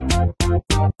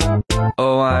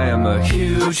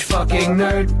huge fucking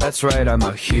nerd. That's right, I'm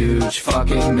a huge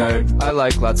fucking nerd. I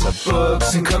like lots of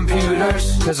books and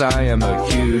computers, 'cause I am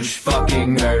a huge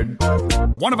fucking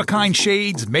nerd. One-of-a-kind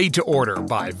shades made to order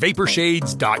by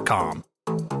Vaporshades.com.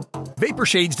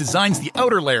 Vaporshades designs the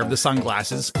outer layer of the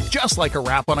sunglasses just like a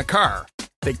wrap on a car.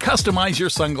 They customize your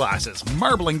sunglasses,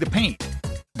 marbling the paint.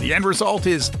 The end result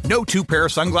is no two pair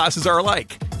of sunglasses are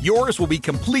alike. Yours will be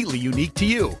completely unique to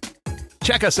you.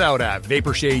 Check us out at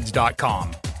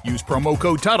Vaporshades.com. Use promo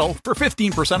code Tuttle for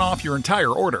 15% off your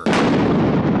entire order.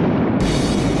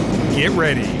 Get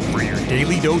ready for your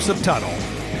daily dose of Tuttle.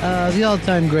 The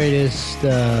all-time greatest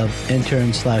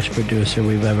intern/producer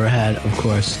we've ever had, of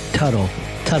course, Tuttle.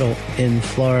 Tuttle in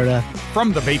Florida.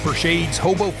 From the Vaporshades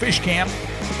Hobo Fish Camp,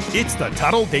 it's the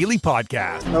Tuttle Daily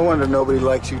Podcast. No wonder nobody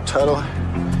likes you, Tuttle.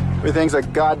 Everything's a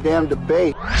goddamn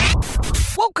debate.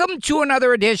 Welcome to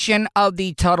another edition of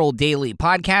the Tuttle Daily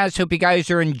Podcast. Hope you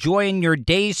guys are enjoying your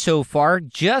day so far.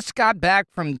 Just got back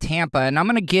from Tampa, and I'm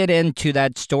going to get into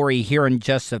that story here in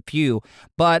just a few.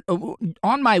 But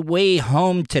on my way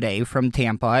home today from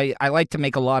Tampa, I like to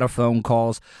make a lot of phone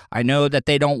calls. I know that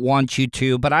they don't want you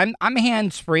to, but I'm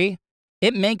hands-free.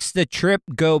 It makes the trip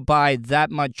go by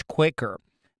that much quicker.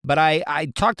 But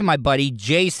I talked to my buddy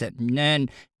Jason,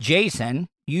 and Jason,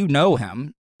 you know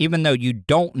him. Even though you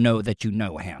don't know that you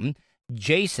know him.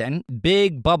 Jason,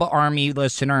 big Bubba Army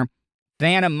listener,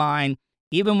 fan of mine,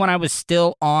 even when I was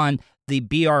still on the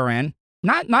BRN.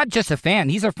 Not just a fan,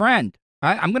 he's a friend.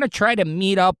 I'm going to try to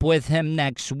meet up with him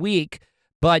next week,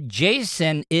 but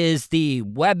Jason is the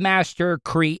webmaster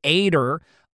creator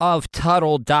of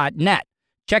Tuttle.net.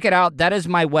 Check it out. That is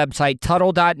my website,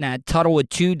 Tuttle.net, Tuttle with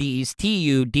two Ds,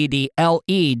 TUDDLE.net.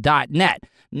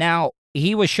 Now,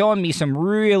 he was showing me some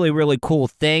really, really cool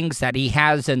things that he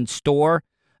has in store.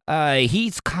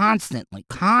 He's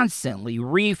constantly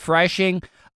refreshing,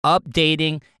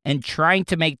 updating, and trying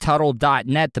to make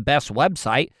Tuttle.net the best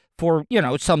website for,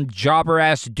 some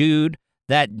jobber-ass dude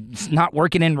that's not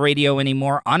working in radio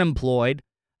anymore, unemployed,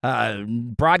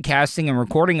 broadcasting and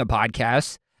recording a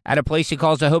podcast at a place he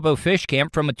calls a Hobo Fish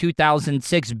Camp from a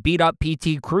 2006 beat-up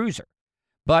PT Cruiser.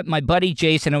 But my buddy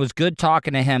Jason, it was good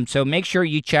talking to him, so make sure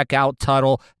you check out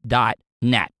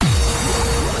Tuttle.net.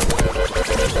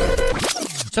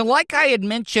 So like I had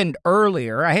mentioned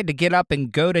earlier, I had to get up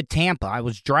and go to Tampa. I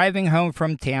was driving home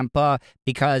from Tampa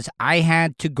because I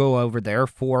had to go over there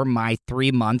for my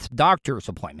 3-month doctor's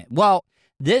appointment. Well,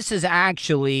 this is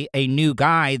actually a new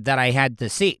guy that I had to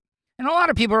see. And a lot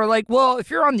of people are like, well,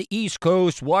 if you're on the East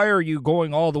Coast, why are you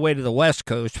going all the way to the West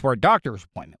Coast for a doctor's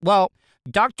appointment? Well,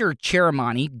 Dr.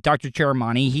 Cheramani,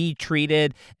 he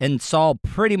treated and saw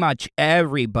pretty much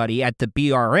everybody at the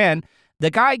BRN.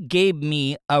 The guy gave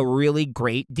me a really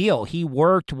great deal. He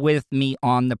worked with me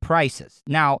on the prices.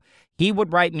 Now, he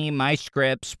would write me my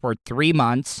scripts for 3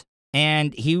 months,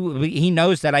 and he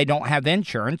knows that I don't have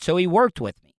insurance, so he worked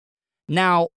with me.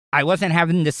 Now, I wasn't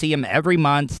having to see him every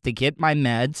month to get my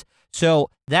meds. So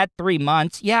that 3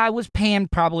 months, I was paying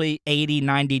probably $80,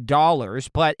 $90,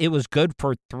 but it was good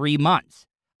for 3 months.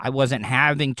 I wasn't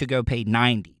having to go pay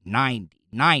 $90.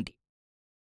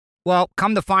 Well,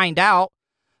 come to find out,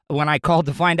 when I called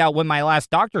to find out when my last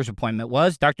doctor's appointment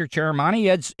was, Dr.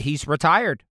 Cheramani, he's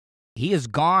retired. He is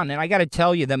gone. And I got to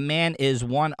tell you, the man is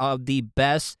one of the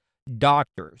best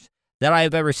doctors that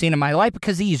I've ever seen in my life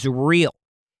because he's real.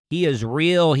 He is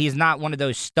real. He's not one of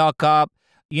those stuck up,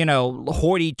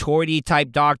 hoity-toity type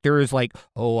doctors like,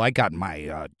 oh, I got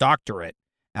my doctorate.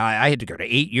 I had to go to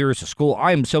 8 years of school.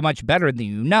 I am so much better than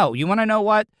you. No, you want to know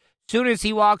what? Soon as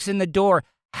he walks in the door,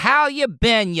 how you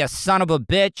been, you son of a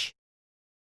bitch?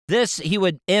 He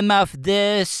would MF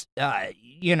this,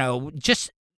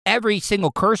 just every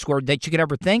single curse word that you could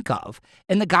ever think of.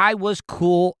 And the guy was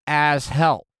cool as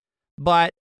hell.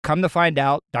 But come to find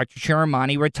out, Dr.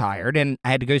 Cheramani retired, and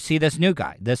I had to go see this new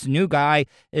guy. This new guy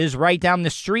is right down the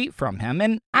street from him,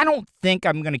 and I don't think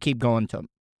I'm going to keep going to him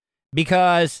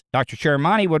because Dr.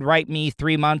 Cheramani would write me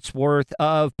 3 months' worth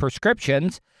of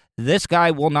prescriptions. This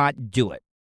guy will not do it,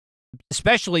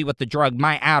 especially with the drug,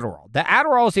 my Adderall. The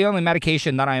Adderall is the only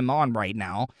medication that I'm on right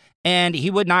now, and he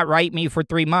would not write me for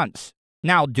 3 months.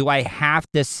 Now, do I have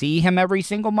to see him every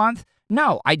single month?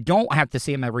 No, I don't have to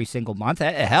see him every single month.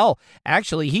 Hell,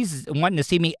 actually, he's wanting to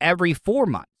see me every 4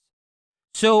 months.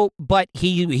 So, but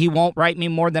he won't write me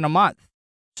more than a month.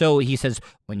 So he says,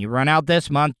 when you run out this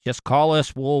month, just call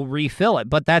us, we'll refill it.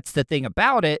 But that's the thing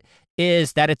about it,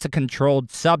 is that it's a controlled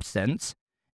substance,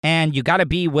 and you got to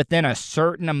be within a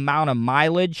certain amount of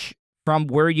mileage from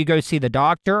where you go see the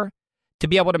doctor to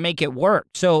be able to make it work.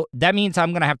 So that means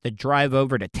I'm going to have to drive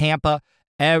over to Tampa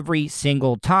every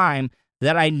single time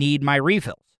that I need my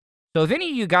refills. So if any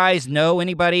of you guys know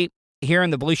anybody here in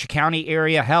the Volusia County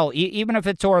area, hell, even if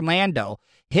it's Orlando,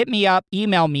 hit me up,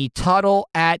 email me,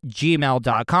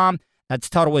 Tuddle@gmail.com. That's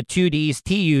Tuddle with 2 Ds,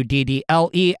 Tuddle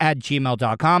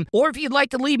 @gmail.com. Or if you'd like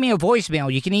to leave me a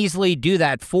voicemail, you can easily do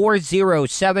that,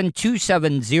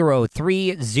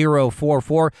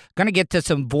 407-270-3044. Going to get to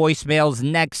some voicemails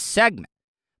next segment.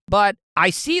 But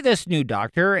I see this new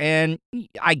doctor, and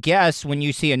I guess when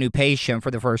you see a new patient for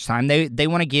the first time, they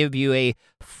want to give you a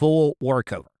full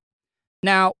workover.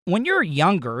 Now, when you're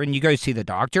younger and you go see the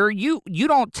doctor, you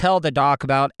don't tell the doc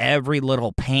about every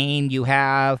little pain you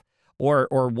have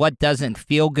or what doesn't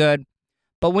feel good.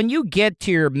 But when you get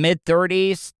to your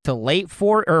mid-30s to late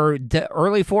 40s or the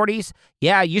early 40s,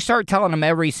 yeah, you start telling them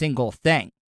every single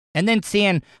thing. And then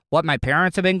seeing what my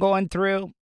parents have been going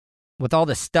through with all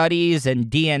the studies and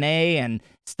DNA and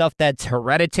stuff that's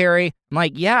hereditary, I'm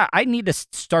like, yeah, I need to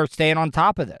start staying on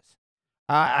top of this.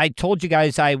 I told you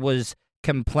guys I was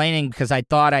complaining because I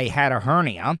thought I had a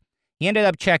hernia. He ended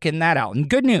up checking that out. And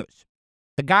good news,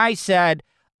 the guy said,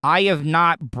 I have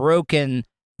not broken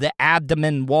the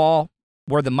abdomen wall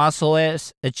where the muscle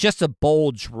is. It's just a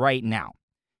bulge right now.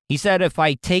 He said if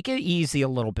I take it easy a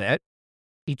little bit,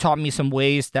 he taught me some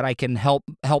ways that I can help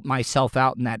myself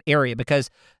out in that area because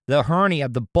the hernia,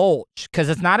 the bulge, because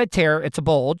it's not a tear, it's a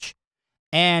bulge.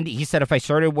 And he said if I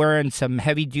started wearing some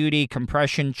heavy-duty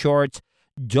compression shorts,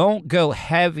 don't go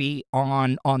heavy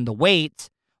on the weights,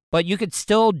 but you could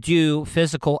still do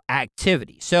physical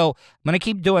activity. So I'm going to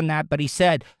keep doing that. But he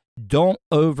said, don't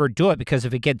overdo it because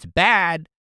if it gets bad,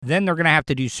 then they're going to have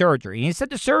to do surgery. And he said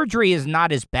the surgery is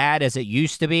not as bad as it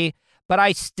used to be, but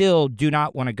I still do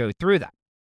not want to go through that.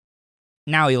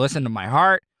 Now he listened to my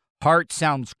heart. Heart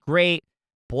sounds great.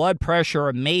 Blood pressure,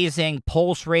 amazing.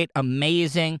 Pulse rate,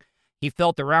 amazing. He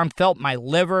felt my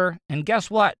liver. And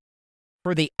guess what?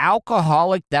 For the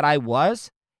alcoholic that I was,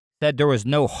 said there was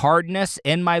no hardness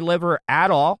in my liver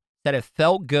at all, said it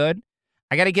felt good.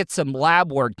 I got to get some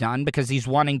lab work done because he's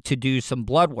wanting to do some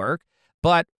blood work.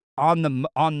 But on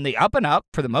the up and up,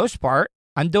 for the most part,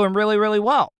 I'm doing really, really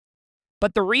well.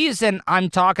 But the reason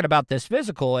I'm talking about this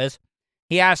physical is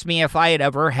he asked me if I had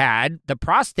ever had the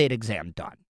prostate exam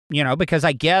done, because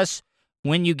I guess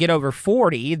when you get over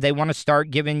 40, they want to start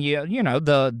giving you,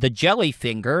 the jelly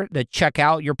finger to check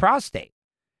out your prostate.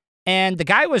 And the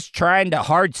guy was trying to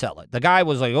hard sell it. The guy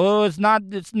was like, oh, it's not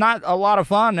a lot of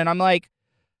fun. And I'm like,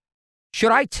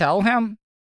 should I tell him?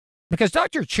 Because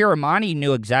Dr. Chiramani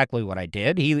knew exactly what I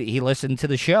did. He listened to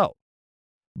the show.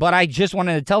 But I just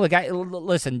wanted to tell the guy,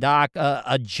 listen, Doc,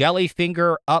 a jelly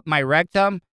finger up my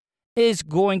rectum is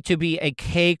going to be a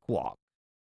cakewalk.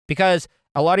 Because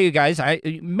a lot of you guys,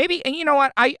 you know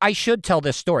what? I should tell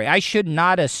this story. I should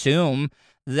not assume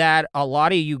that a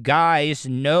lot of you guys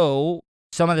know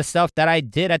some of the stuff that I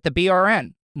did at the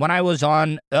BRN when I was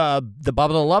on the Bubba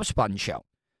the Love Sponge show.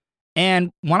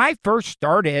 And when I first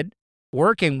started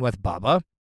working with Bubba,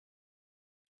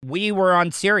 we were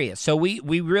on Sirius. So we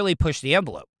really pushed the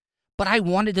envelope. But I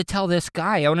wanted to tell this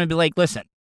guy, I wanted to be like, listen,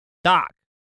 Doc,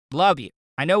 love you.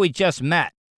 I know we just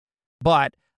met,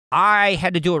 but I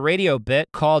had to do a radio bit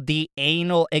called the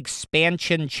Anal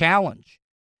Expansion Challenge.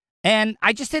 And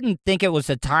I just didn't think it was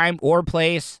a time or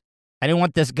place. I didn't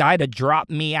want this guy to drop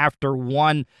me after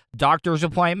one doctor's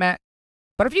appointment.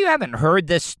 But if you haven't heard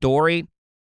this story,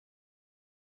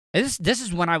 this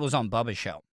is when I was on Bubba's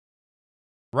show,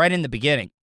 right in the beginning.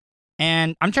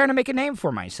 And I'm trying to make a name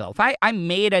for myself. I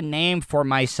made a name for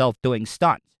myself doing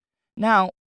stunts. Now,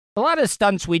 a lot of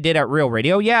stunts we did at Real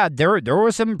Radio, yeah, there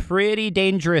were some pretty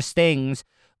dangerous things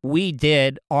we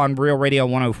did on Real Radio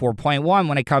 104.1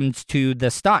 when it comes to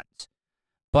the stunts.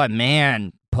 But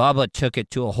man, Bubba took it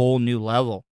to a whole new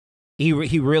level. He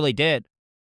really did.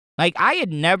 Like, I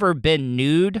had never been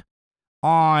nude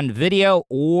on video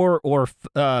or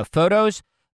photos,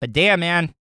 but damn,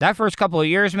 man, that first couple of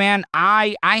years, man,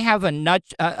 I have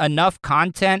enough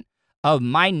content of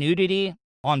my nudity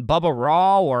on Bubba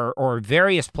Raw or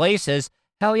various places.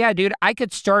 Hell yeah, dude, I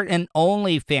could start an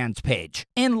OnlyFans page.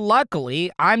 And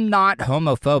luckily, I'm not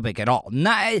homophobic at all.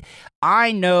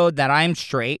 I know that I'm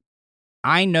straight.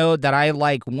 I know that I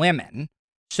like women.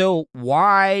 So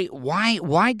why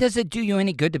does it do you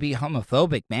any good to be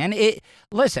homophobic, man?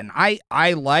 Listen,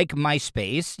 I like my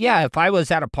space. Yeah, if I was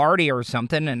at a party or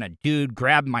something and a dude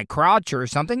grabbed my crotch or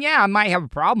something, yeah, I might have a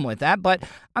problem with that, but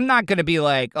I'm not going to be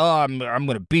like, oh, I'm going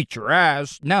to beat your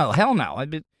ass. No, hell no.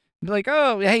 I'd be like,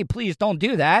 oh, hey, please don't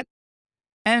do that.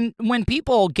 And when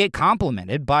people get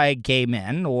complimented by gay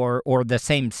men or the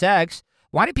same sex,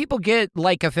 why do people get,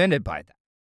 like, offended by that?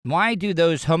 Why do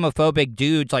those homophobic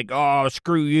dudes like, oh,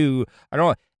 screw you? I don't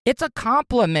know. It's a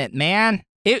compliment, man.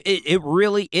 It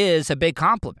really is a big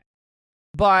compliment.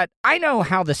 But I know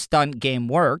how the stunt game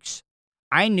works.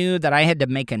 I knew that I had to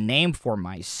make a name for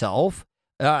myself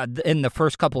in the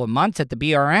first couple of months at the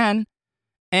BRN.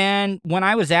 And when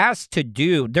I was asked to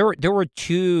do, there were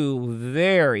two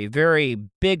very, very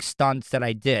big stunts that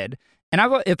I did. And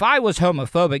if I was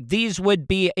homophobic, these would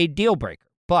be a deal breaker.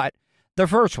 But the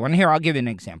first one, here, I'll give you an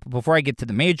example. Before I get to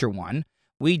the major one,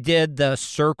 we did the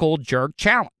circle jerk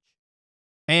challenge.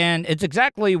 And it's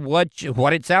exactly what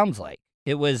it sounds like.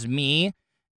 It was me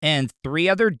and 3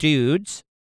 other dudes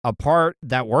apart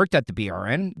that worked at the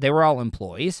BRN. They were all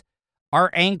employees. Our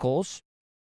ankles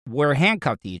were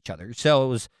handcuffed to each other. So it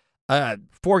was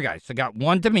 4 guys. So I got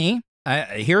one to me.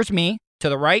 Here's me. To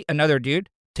the right, another dude.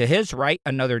 To his right,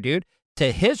 another dude.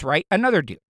 To his right, another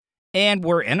dude. And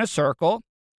we're in a circle,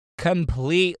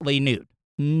 completely nude.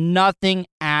 Nothing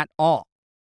at all.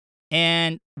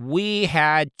 And we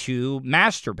had to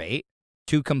masturbate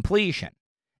to completion.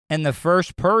 And the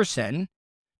first person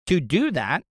to do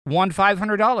that won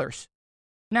 $500.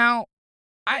 Now,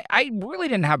 I really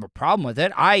didn't have a problem with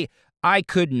it. I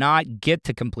could not get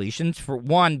to completions, for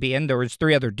one being there was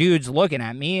 3 other dudes looking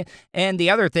at me. And the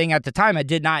other thing at the time I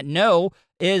did not know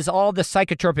is all the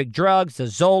psychotropic drugs, the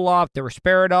Zoloft, the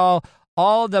Risperidol,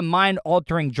 all the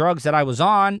mind-altering drugs that I was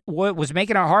on was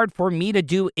making it hard for me to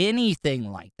do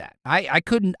anything like that. I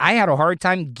had a hard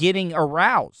time getting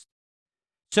aroused.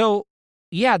 So,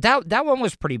 yeah, that one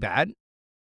was pretty bad.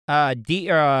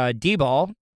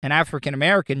 D-Ball, an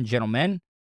African-American gentleman,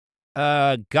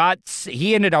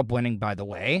 he ended up winning, by the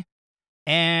way,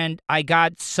 and I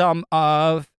got some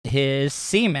of his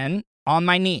semen on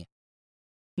my knee.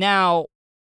 Now,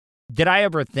 did I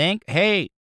ever think, hey,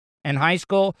 in high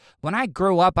school, when I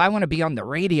grow up, I want to be on the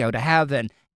radio to have an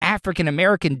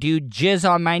African-American dude jizz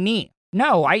on my knee?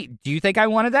 No, do you think I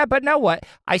wanted that? But no, what?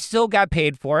 I still got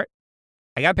paid for it.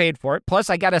 I got paid for it. Plus,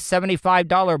 I got a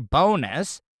 $75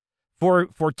 bonus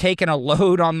for taking a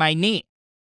load on my knee.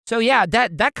 So yeah,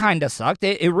 that kind of sucked.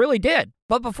 It really did.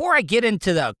 But before I get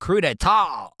into the coup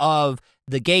d'etat of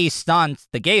the gayest stunts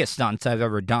I've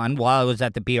ever done while I was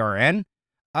at the BRN,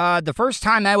 the first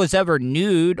time I was ever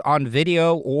nude on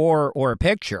video or a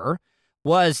picture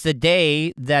was the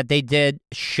day that they did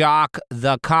Shock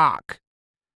the Cock.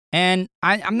 And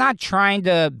I'm not trying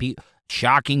to be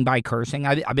shocking by cursing.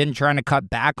 I've been trying to cut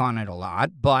back on it a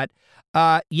lot. But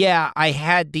yeah, I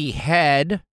had the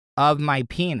head of my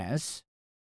penis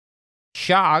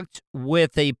shocked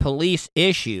with a police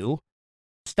issue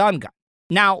stun gun.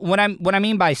 Now, what I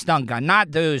mean by stun gun,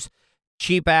 not those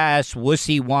cheap ass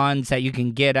wussy ones that you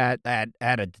can get at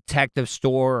a detective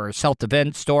store or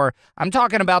self-defense store. I'm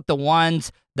talking about the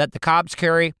ones that the cops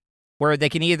carry, where they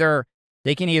can either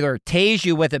tase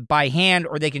you with it by hand,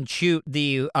 or they can shoot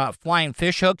the flying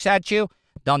fish hooks at you.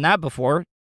 Done that before.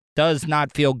 Does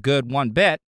not feel good one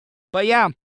bit. But yeah,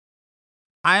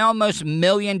 I almost $1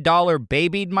 million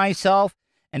babied myself.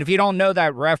 And if you don't know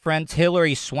that reference,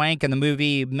 Hilary Swank in the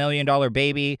movie $1 Million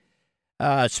Baby,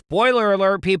 spoiler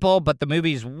alert, people, but the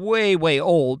movie's way, way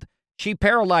old. She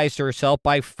paralyzed herself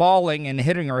by falling and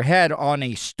hitting her head on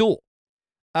a stool.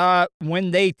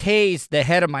 When they tased the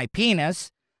head of my penis,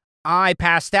 I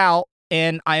passed out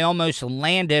and I almost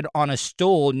landed on a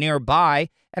stool nearby,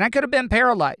 and I could have been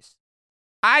paralyzed.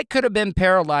 I could have been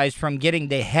paralyzed from getting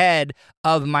the head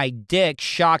of my dick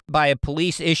shocked by a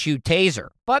police-issued taser.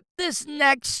 But this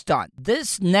next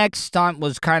stunt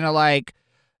was kind of like,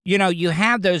 you know, you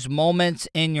have those moments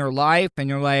in your life and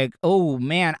you're like, oh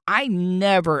man, I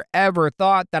never ever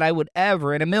thought that I would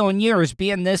ever in a million years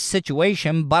be in this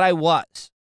situation, but I was.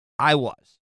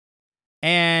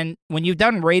 And when you've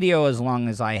done radio as long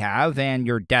as I have, and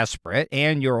you're desperate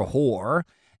and you're a whore,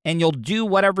 and you'll do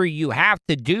whatever you have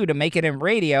to do to make it in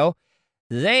radio,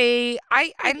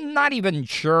 I'm not even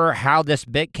sure how this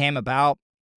bit came about.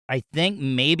 I think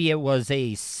maybe it was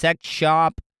a sex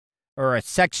shop or a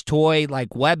sex toy like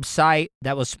website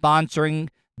that was sponsoring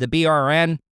the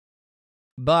BRN.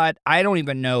 But I don't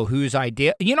even know whose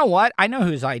idea. You know what? I know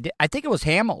whose idea. I think it was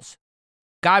Hamill's.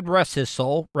 God rest his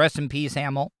soul. Rest in peace,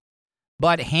 Hamill.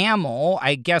 But Hamill,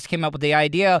 I guess, came up with the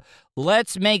idea,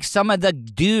 let's make some of the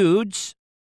dudes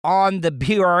on the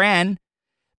BRN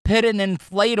put an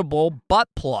inflatable butt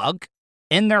plug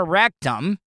in their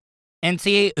rectum and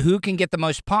see who can get the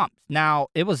most pumped. Now,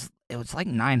 it was like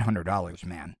 $900,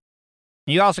 man.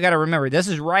 And you also got to remember, this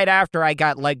is right after I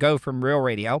got let go from Real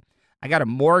Radio. I got a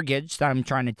mortgage that I'm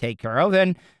trying to take care of.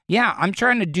 And yeah, I'm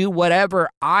trying to do whatever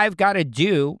I've got to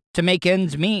do to make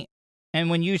ends meet. And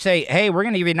when you say, hey, we're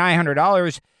going to give you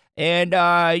 $900, and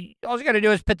all you got to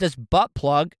do is put this butt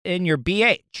plug in your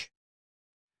BH.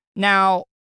 Now,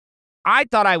 I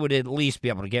thought I would at least be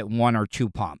able to get 1 or 2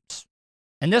 pumps.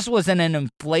 And this was an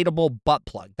inflatable butt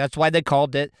plug. That's why they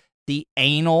called it the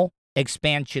Anal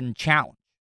Expansion Challenge.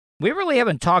 We really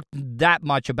haven't talked that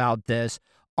much about this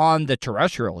on the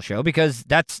terrestrial show because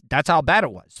that's how bad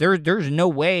it was. There's no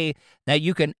way that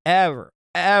you can ever,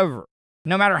 no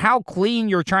matter how clean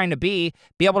you're trying to be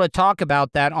able to talk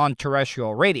about that on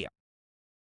terrestrial radio.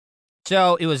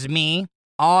 So it was me,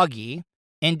 Augie,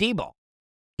 and D-Ball.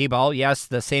 D-Ball, yes,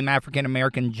 the same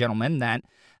African-American gentleman that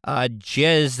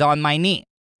jizzed on my knee.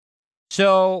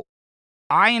 So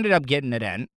I ended up getting it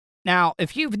in. Now,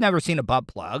 if you've never seen a butt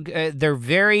plug, they're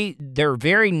very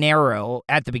narrow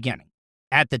at the beginning,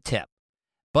 at the tip,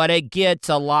 but it gets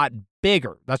a lot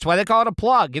bigger. That's why they call it a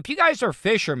plug. If you guys are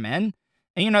fishermen,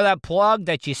 and you know that plug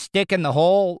that you stick in the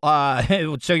hole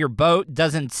so your boat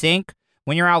doesn't sink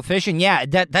when you're out fishing, yeah,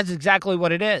 that's exactly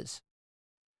what it is.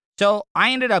 So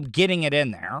I ended up getting it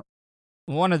in there,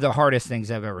 one of the hardest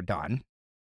things I've ever done,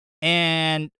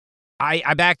 and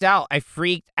I backed out. I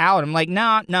freaked out. I'm like,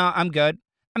 no, I'm good.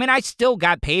 I mean, I still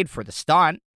got paid for the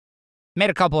stunt.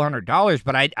 Made a couple $100,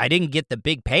 but I didn't get the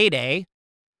big payday.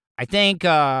 I think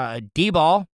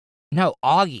Augie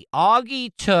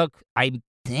took, I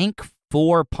think,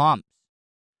 4 pumps.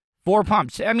 4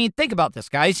 pumps. I mean, think about this,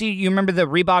 guys. You remember the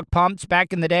Reebok pumps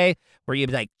back in the day where you'd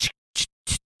be like,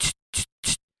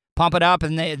 pump it up,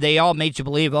 and they all made you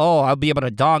believe, oh, I'll be able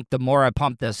to dunk the more I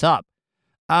pump this up.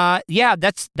 Yeah,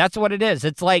 that's what it is.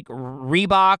 It's like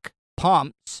Reebok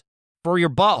pumps for your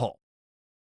butthole.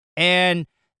 And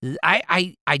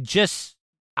I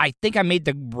think I made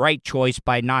the right choice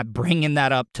by not bringing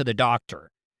that up to the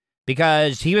doctor,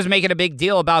 because he was making a big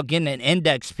deal about getting an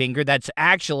index finger that's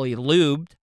actually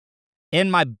lubed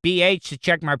in my BH to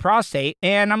check my prostate.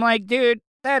 And I'm like, dude,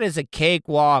 that is a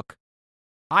cakewalk.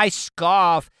 I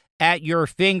scoff at your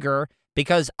finger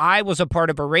because I was a part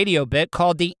of a radio bit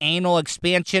called the Anal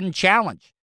Expansion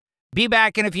Challenge. Be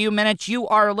back in a few minutes. You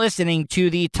are listening to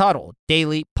the Tuttle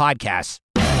Daily Podcast.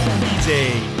 He's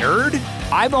a nerd,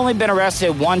 I've only been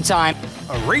arrested one time.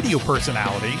 a radio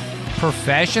personality,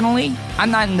 Professionally, I'm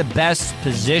not in the best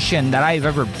position that I've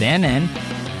ever been in.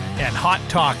 and hot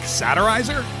talk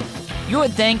satirizer. You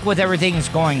would think with everything that's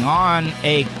going on,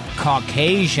 a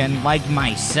Caucasian like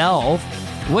myself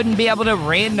wouldn't be able to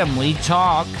randomly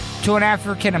talk to an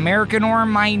African American or a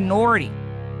minority.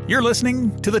 You're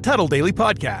listening to the Tuttle Daily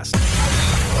Podcast.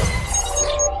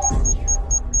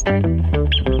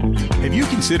 Have you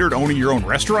considered owning your own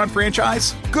restaurant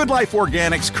franchise? Good Life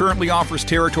Organics currently offers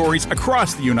territories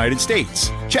across the United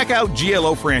States. Check out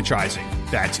GLO Franchising.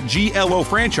 That's GLO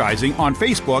Franchising on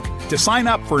Facebook to sign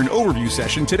up for an overview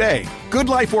session today. Good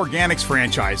Life Organics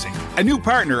Franchising, a new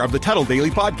partner of the Tuttle Daily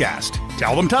Podcast.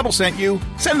 Tell them Tuttle sent you.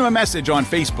 Send them a message on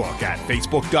Facebook at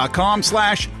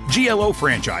facebook.com/GLO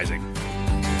Franchising.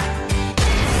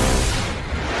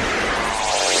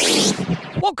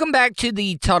 Welcome back to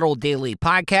the Tuttle Daily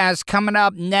Podcast. Coming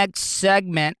up next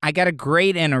segment, I got a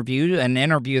great interview, an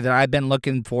interview that I've been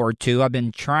looking forward to. I've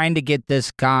been trying to get this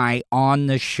guy on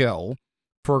the show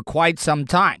for quite some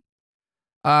time.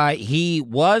 He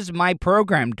was my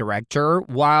program director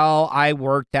while I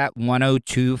worked at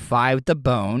 102.5 The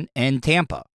Bone in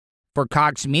Tampa for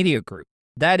Cox Media Group.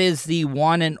 That is the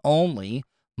one and only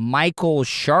Michael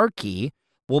Sharkey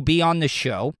will be on the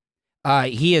show.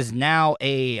 He is now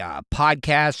a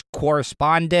podcast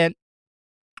correspondent,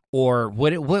 or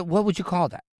what would you call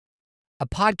that? A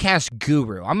podcast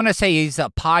guru. I'm going to say he's a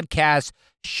podcast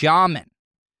shaman,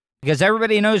 because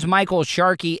everybody knows Michael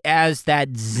Sharkey as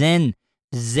that Zen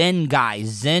guy,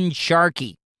 Zen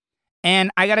Sharkey.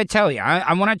 And I got to tell you,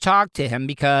 I want to talk to him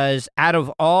because out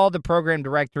of all the program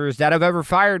directors that have ever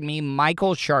fired me,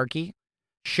 Michael Shark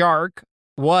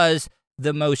was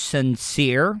the most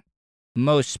sincere,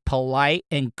 most polite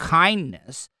and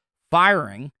kindness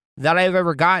firing that I've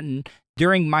ever gotten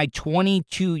during my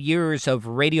 22 years of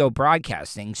radio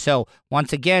broadcasting. So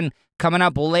once again, coming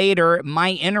up later,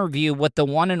 my interview with the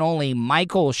one and only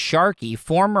Michael Sharkey,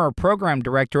 former program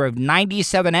director of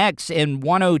 97X and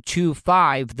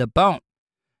 102.5 The Bone.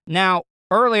 Now,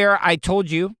 earlier I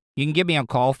told you can give me a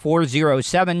call,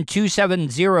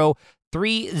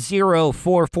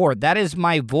 407-270-3044. That is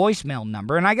my voicemail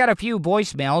number, and I got a few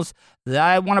voicemails that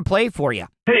I want to play for you.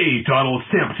 Hey, Tuttle, it's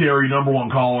Tampa Terry,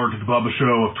 #1 caller to the Bubba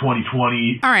Show of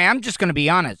 2020. All right, I'm just going to be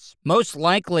honest. Most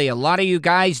likely, a lot of you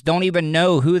guys don't even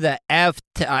know who the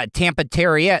Tampa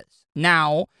Terry is.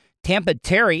 Now, Tampa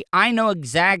Terry, I know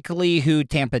exactly who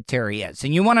Tampa Terry is.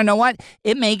 And you want to know what?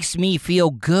 It makes me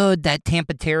feel good that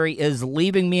Tampa Terry is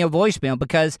leaving me a voicemail,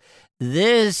 because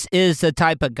this is the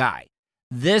type of guy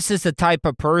this is the type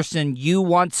of person you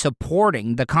want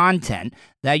supporting the content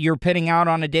that you're putting out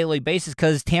on a daily basis,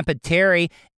 because Tampa Terry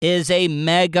is a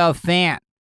mega fan.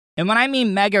 And when I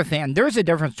mean mega fan, there's a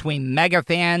difference between mega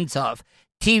fans of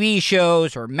TV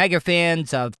shows or mega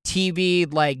fans of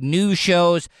TV like news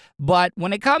shows. But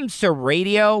when it comes to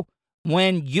radio,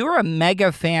 when you're a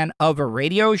mega fan of a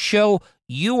radio show,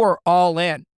 you are all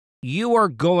in. You are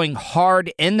going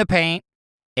hard in the paint,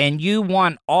 and you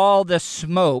want all the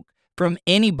smoke from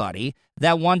anybody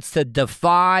that wants to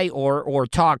defy or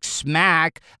talk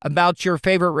smack about your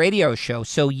favorite radio show.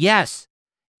 So yes,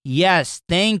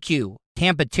 thank you,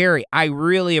 Tampa Terry. I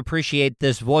really appreciate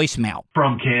this voicemail.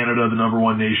 From Canada, the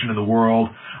 #1 nation in the world.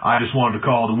 I just wanted to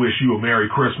call to wish you a Merry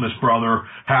Christmas, brother.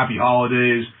 Happy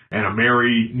holidays and a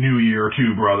Merry New Year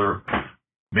too, brother.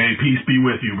 May peace be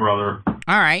with you, brother.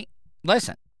 All right,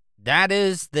 listen, that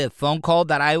is the phone call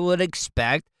that I would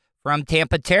expect from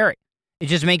Tampa Terry. It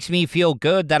just makes me feel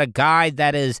good that a guy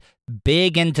that is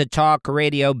big into talk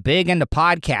radio, big into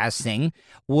podcasting,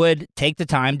 would take the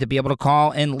time to be able to call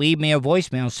and leave me a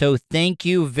voicemail. So thank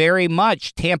you very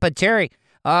much, Tampa Terry.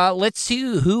 Let's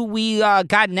see who we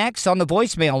got next on the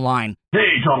voicemail line.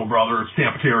 Hey, Tuttle brother, it's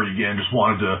Tampa Terry again. Just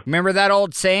wanted to... Remember that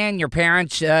old saying your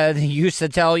parents used to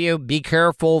tell you, be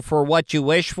careful for what you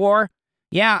wish for?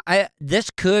 Yeah,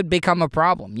 this could become a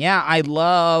problem. Yeah, I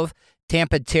love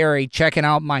Tampa Terry checking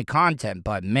out my content,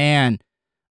 but man,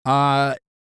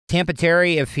 Tampa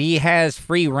Terry, if he has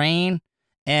free reign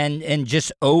and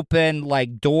just open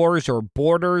like doors or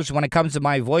borders when it comes to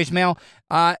my voicemail,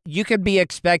 you could be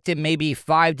expecting maybe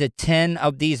 5 to 10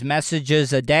 of these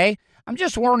messages a day. I'm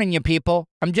just warning you, people.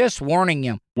 I'm just warning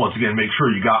you. Once again, make sure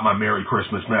you got my Merry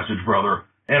Christmas message, brother,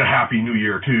 and a Happy New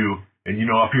Year too. And you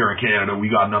know, up here in Canada, we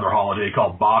got another holiday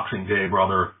called Boxing Day,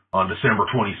 brother, on December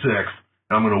 26th.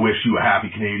 I'm going to wish you a happy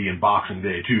Canadian Boxing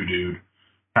Day, too, dude.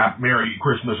 Merry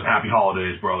Christmas and happy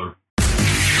holidays, brother.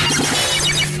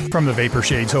 From the Vapor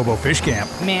Shades Hobo Fish Camp.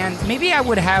 Man, maybe I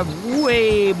would have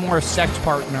way more sex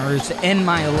partners in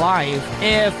my life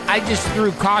if I just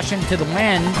threw caution to the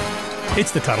wind.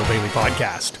 It's the Tuttle Daily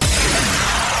Podcast.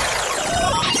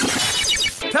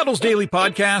 Tuttle's Daily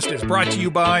Podcast is brought to you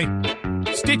by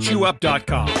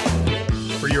StitchYouUp.com.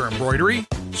 For your embroidery,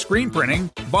 screen printing,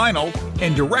 vinyl,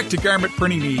 and direct-to-garment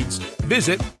printing needs,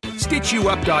 visit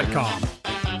StitchYouUp.com.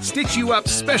 Stitch You Up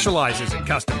specializes in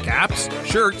custom caps,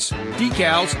 shirts,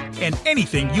 decals, and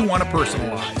anything you want to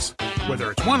personalize.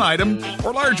 Whether it's one item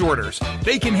or large orders,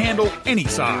 they can handle any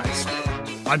size.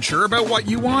 Unsure about what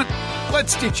you want? Let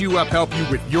Stitch You Up help you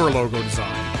with your logo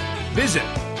design. Visit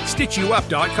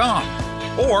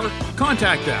StitchYouUp.com or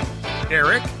contact them,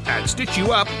 Eric at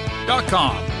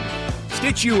StitchYouUp.com.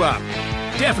 Stitch You Up.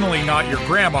 Definitely not your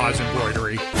grandma's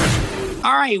embroidery.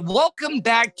 All right, welcome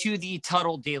back to the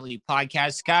Tuttle Daily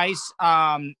Podcast, guys.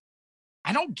 I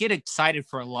don't get excited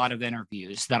for a lot of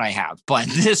interviews that I have, but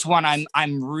this one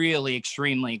I'm really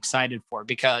extremely excited for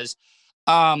because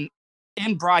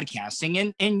in broadcasting,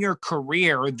 in your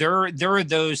career, there are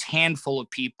those handful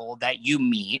of people that you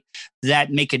meet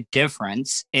that make a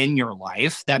difference in your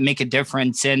life, that make a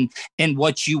difference in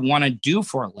what you want to do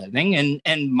for a living.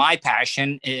 And my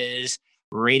passion is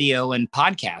radio and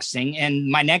podcasting.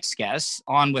 And my next guest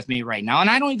on with me right now, and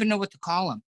I don't even know what to call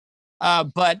him,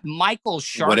 but Michael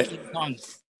Shark.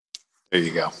 There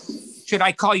you go. Should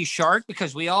I call you Shark?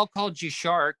 Because we all called you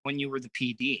Shark when you were the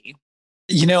PD.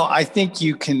 You know, I think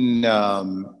you can,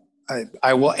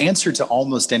 I will answer to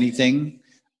almost anything.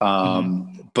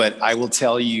 But I will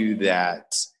tell you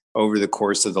that over the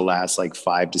course of the last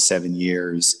 5 to 7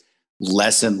 years,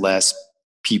 less and less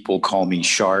people call me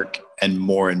Shark and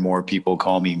more people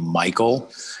call me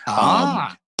Michael.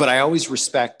 But I always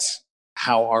respect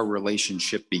how our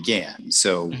relationship began.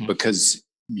 So because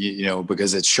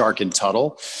it's Shark and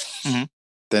Tuttle,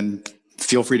 then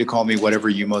feel free to call me whatever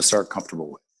you most are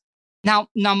comfortable with. Now,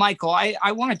 Michael,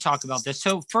 I want to talk about this.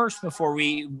 So first, before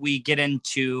we get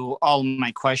into all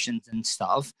my questions and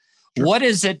stuff, sure. What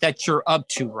is it that you're up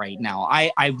to right now?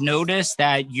 I've noticed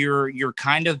that you're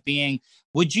kind of being,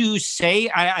 would you say,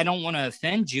 I don't want to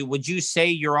offend you, would you say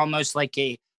you're almost like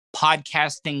a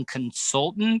podcasting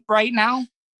consultant right now?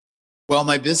 Well,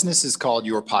 my business is called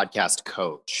Your Podcast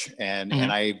Coach. And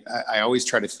I always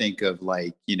try to think of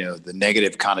the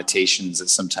negative connotations that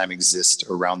sometimes exist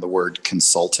around the word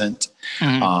consultant.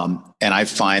 And I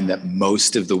find that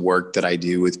most of the work that I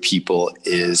do with people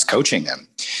is coaching them.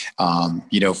 And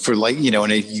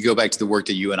if you go back to the work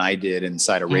that you and I did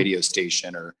inside a radio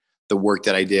station, or the work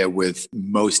that I did with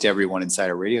most everyone inside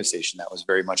a radio station, that was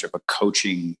very much of a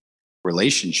coaching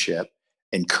relationship,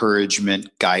 encouragement,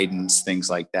 guidance, things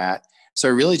like that. So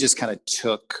I really just kind of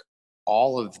took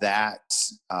all of that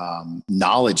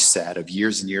knowledge set of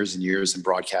years and years and years in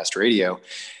broadcast radio,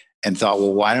 and thought,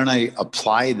 well, why don't I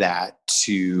apply that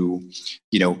to,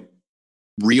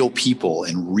 real people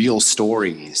and real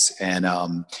stories? And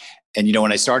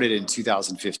when I started in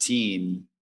 2015,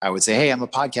 I would say, hey, I'm a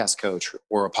podcast coach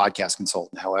or a podcast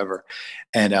consultant, however.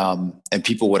 And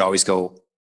people would always go,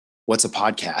 what's a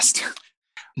podcast?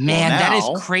 Man, that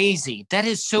is crazy. That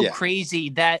is so crazy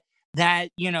that,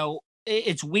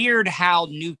 it's weird how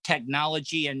new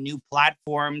technology and new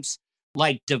platforms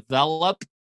like develop,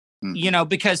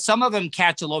 because some of them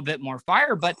catch a little bit more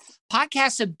fire, but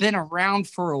podcasts have been around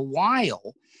for a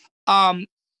while.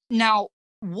 Now,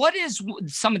 what is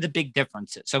some of the big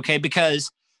differences? Okay.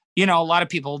 Because, a lot of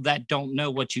people that don't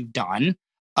know what you've done,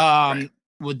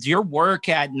 with your work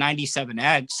at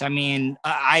 97X, I mean,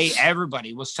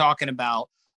 everybody was talking about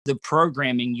the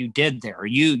programming you did there.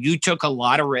 You took a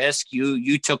lot of risk.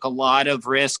 You took a lot of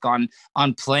risk on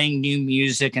playing new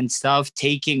music and stuff,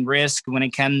 taking risk when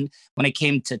it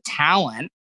came to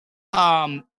talent.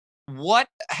 What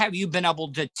have you been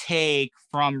able to take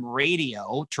from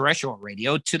radio, terrestrial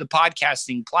radio, to the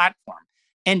podcasting platform?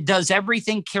 And does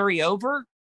everything carry over,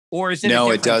 or is it? No,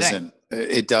 it doesn't.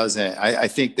 It doesn't. I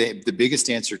think the biggest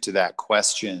answer to that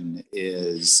question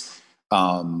is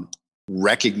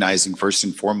recognizing first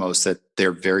and foremost that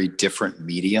they're very different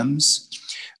mediums.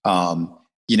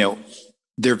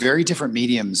 They're very different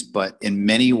mediums, but in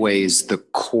many ways, the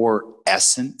core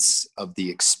essence of the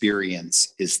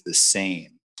experience is the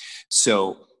same.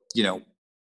 So,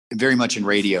 very much in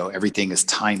radio, everything is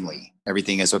timely.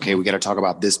 Everything is, okay, we got to talk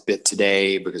about this bit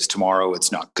today because tomorrow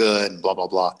it's not good and blah, blah,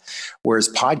 blah. Whereas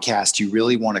podcast, you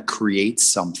really want to create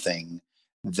something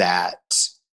that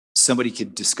somebody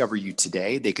could discover you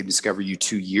today. They could discover you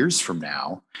 2 years from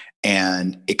now,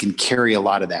 and it can carry a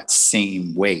lot of that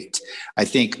same weight. I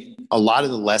think a lot of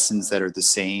the lessons that are the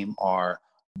same are,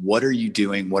 what are you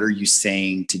doing? What are you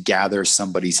saying to gather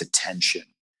somebody's attention?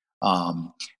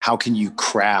 How can you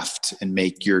craft and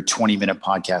make your 20-minute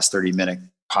podcast, 30-minute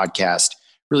podcast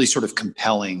really sort of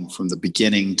compelling from the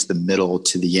beginning to the middle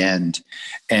to the end?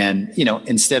 And,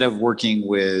 instead of working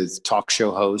with talk show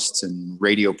hosts and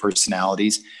radio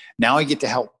personalities, now I get to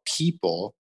help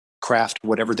people craft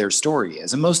whatever their story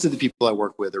is. And most of the people I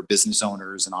work with are business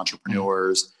owners and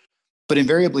entrepreneurs, but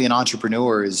invariably an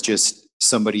entrepreneur is just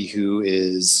somebody who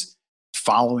is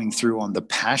following through on the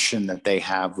passion that they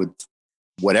have with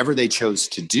whatever they chose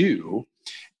to do,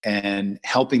 and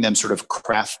helping them sort of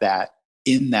craft that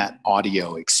in that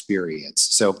audio experience.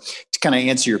 So to kind of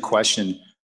answer your question,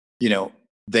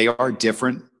 they are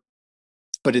different,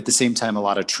 but at the same time, a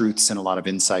lot of truths and a lot of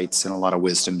insights and a lot of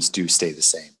wisdoms do stay the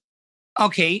same.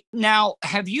 Okay. Now,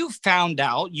 have you found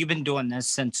out, you've been doing this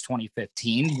since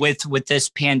 2015 with this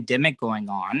pandemic going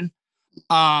on?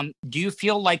 Do you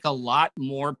feel like a lot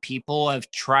more people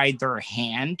have tried their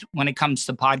hand when it comes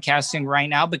to podcasting right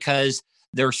now because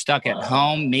they're stuck at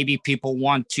home? Maybe people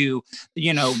want to,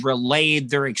 relay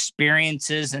their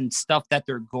experiences and stuff that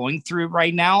they're going through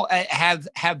right now.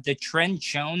 Have the trend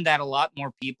shown that a lot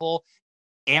more people,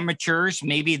 amateurs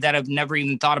maybe that have never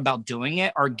even thought about doing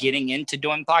it, are getting into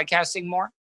doing podcasting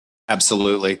more?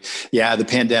 Absolutely. Yeah. The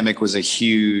pandemic was a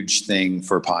huge thing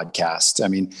for podcasts. I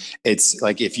mean, it's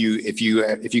like, if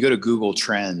you go to Google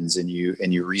Trends and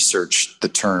you research the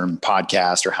term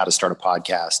podcast or how to start a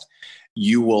podcast,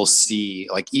 you will see,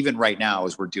 like, even right now,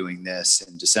 as we're doing this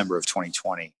in December of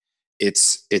 2020,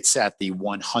 it's at the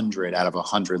 100 out of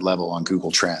 100 level on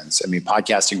Google Trends. I mean,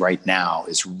 podcasting right now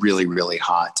is really, really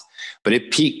hot, but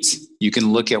it peaked. You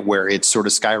can look at where it sort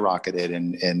of skyrocketed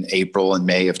in April and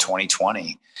May of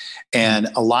 2020. And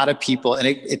a lot of people, and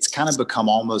it's kind of become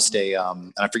almost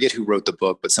and I forget who wrote the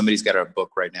book, but somebody's got a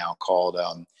book right now called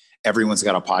Everyone's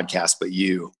Got a Podcast But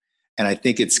You. And I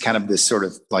think it's kind of this sort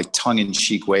of like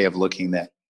tongue-in-cheek way of looking that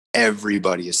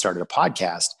everybody has started a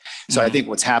podcast. So I think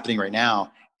what's happening right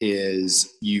now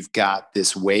is you've got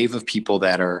this wave of people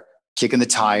that are kicking the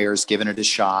tires, giving it a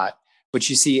shot. But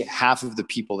you see half of the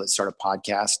people that start a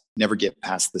podcast never get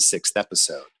past the 6th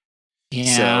episode.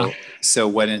 Yeah. So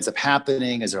what ends up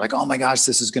happening is they're like, oh my gosh,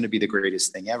 this is going to be the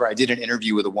greatest thing ever. I did an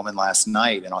interview with a woman last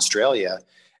night in Australia.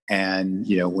 And,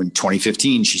 when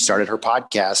 2015, she started her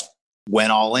podcast,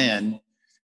 went all in,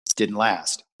 didn't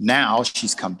last. Now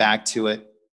she's come back to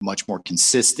it, much more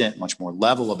consistent, much more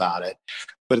level about it.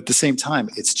 But at the same time,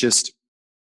 it's just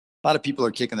a lot of people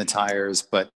are kicking the tires.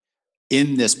 But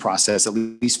in this process, at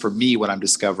least for me, what I'm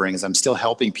discovering is I'm still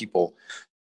helping people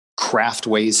craft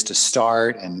ways to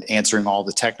start and answering all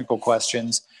the technical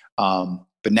questions.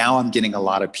 But now I'm getting a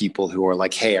lot of people who are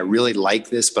like, hey, I really like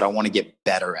this, but I want to get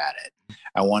better at it.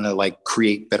 I want to like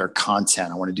create better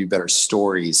content. I want to do better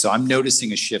stories. So I'm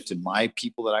noticing a shift in my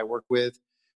people that I work with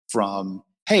from,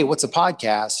 hey, what's a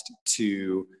podcast,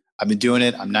 to I've been doing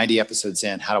it. I'm 90 episodes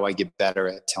in. How do I get better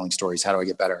at telling stories? How do I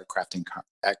get better at crafting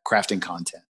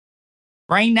content?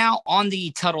 Right now on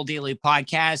the Tuttle Daily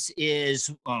podcast is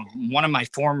one of my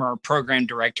former program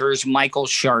directors, Michael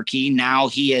Sharkey. Now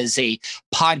he is a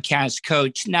podcast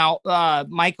coach. Now,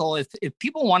 Michael, if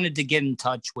people wanted to get in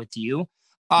touch with you,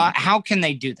 how can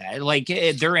they do that? Like,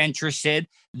 if they're interested,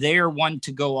 they're wanting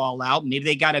to go all out. Maybe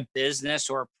they got a business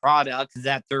or a product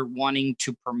that they're wanting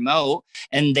to promote,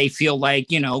 and they feel like,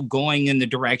 going in the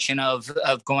direction of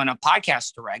going a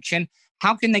podcast direction.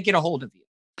 How can they get a hold of you?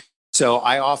 So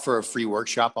I offer a free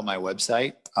workshop on my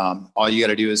website. All you got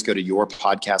to do is go to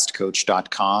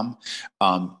yourpodcastcoach.com.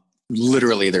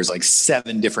 Literally, there's like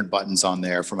 7 different buttons on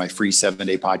there for my free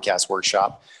 7-day podcast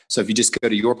workshop. So if you just go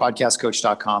to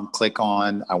yourpodcastcoach.com, click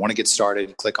on, I want to get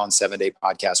started, click on 7-day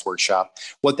podcast workshop.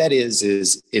 What that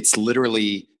is it's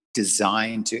literally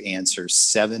designed to answer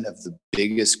 7 of the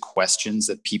biggest questions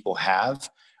that people have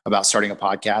about starting a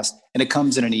podcast. And it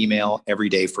comes in an email every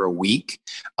day for a week.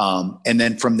 And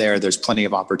then from there, there's plenty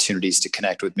of opportunities to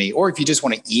connect with me. Or if you just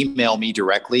want to email me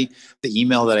directly, the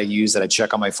email that I use that I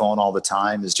check on my phone all the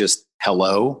time is just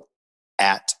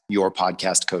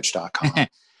hello@yourpodcastcoach.com.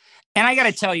 And I got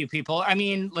to tell you, people, I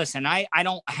mean, listen, I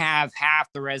don't have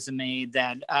half the resume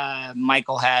that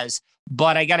Michael has,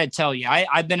 but I got to tell you,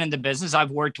 I've been in the business.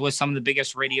 I've worked with some of the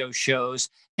biggest radio shows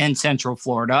in Central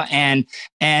Florida. And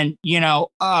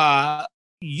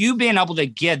you being able to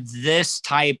get this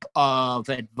type of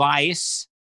advice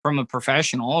from a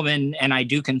professional, and I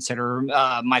do consider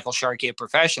Michael Sharkey a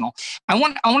professional. I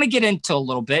want to get into a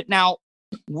little bit. Now,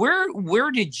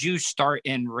 where did you start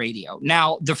in radio?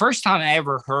 Now, the first time I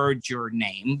ever heard your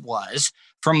name was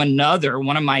from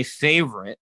one of my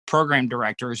favorite program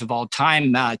directors of all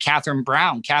time, Catherine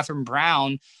Brown. Catherine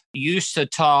Brown used to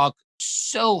talk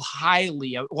so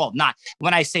highly of, well, not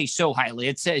when I say so highly,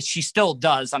 it's she still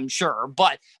does, I'm sure.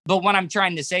 But what I'm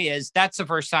trying to say is that's the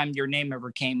first time your name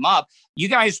ever came up. You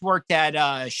guys worked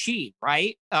at She,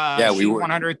 right? Yeah, we were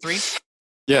 103.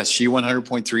 Yes, She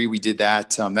 100.3. We did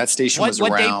that. That station was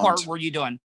what around. What day part were you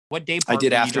doing? What day part? I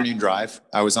did afternoon drive.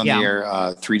 I was on the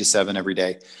air 3 to 7 every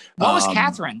day. What was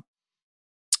Catherine?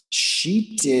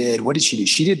 She did. What did she do?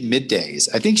 She did middays.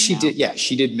 I think she did. Yeah,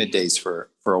 she did middays for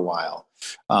a while.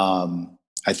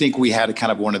 I think we had a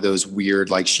kind of one of those weird,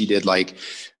 like she did like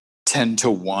 10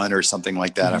 to 1 or something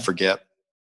like that. Mm-hmm. I forget.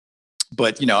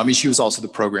 But, she was also the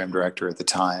program director at the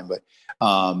time. But,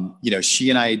 she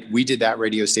and we did that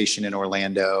radio station in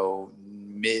Orlando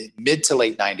mid to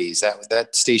late 90s.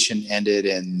 That station ended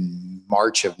in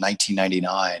March of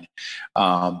 1999.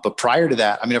 But prior to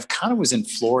that, I've kind of was in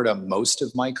Florida most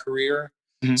of my career.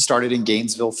 Mm-hmm. Started in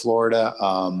Gainesville, Florida.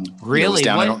 Really?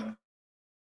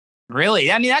 Really?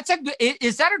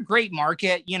 Is that a great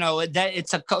market? That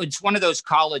it's one of those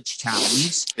college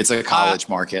towns. It's a college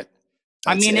market.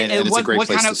 It's a great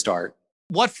place to start.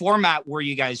 What format were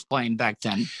you guys playing back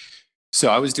then? So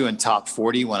I was doing top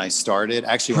 40 when I started.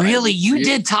 Actually, really, you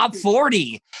did top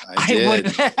 40?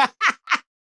 I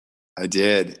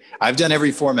did. I've done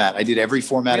every format. I did every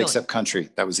format except country.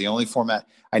 That was the only format.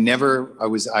 I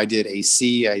did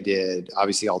AC. I did,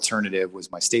 obviously, alternative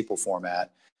was my staple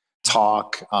format.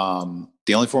 Talk.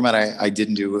 The only format I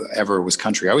didn't do ever was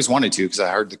country. I always wanted to because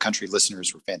I heard the country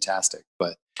listeners were fantastic.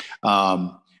 But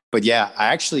yeah,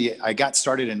 I got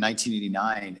started in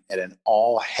 1989 at an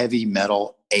all heavy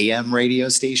metal AM radio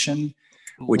station,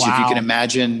 which if you can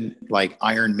imagine, like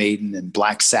Iron Maiden and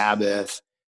Black Sabbath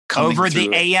over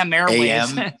the AM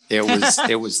airwaves. It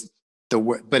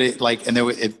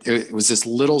was this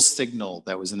little signal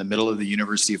that was in the middle of the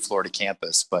University of Florida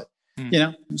campus, but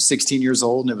 16 years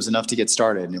old, and it was enough to get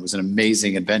started, and it was an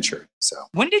amazing adventure. So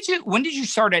when did you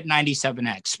start at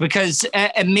 97X? Because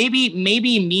maybe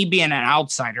me being an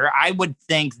outsider, I would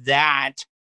think that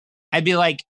I'd be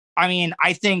like,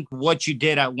 I think what you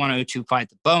did at 102.5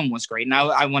 The Bone was great.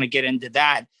 Now I want to get into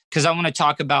that because I want to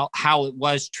talk about how it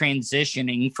was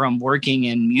transitioning from working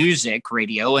in music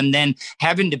radio and then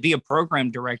having to be a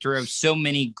program director of so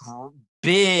many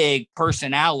big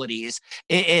personalities.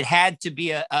 It had to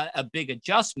be a big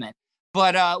adjustment.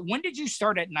 But when did you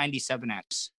start at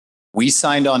 97X? We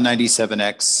signed on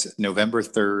 97X November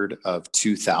 3rd of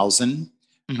 2000.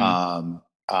 Mm-hmm.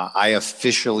 I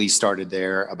officially started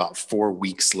there about 4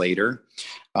 weeks later.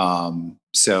 And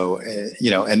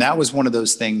that was one of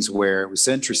those things where it was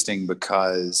interesting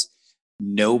because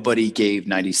nobody gave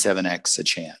 97X a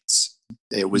chance.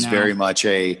 It was No. very much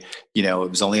it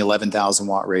was only 11,000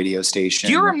 watt radio station.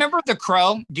 Do you remember the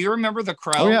Crow? Do you remember the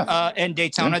Crow? Oh, yeah. In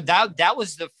Daytona? Yeah. That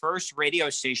was the first radio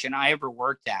station I ever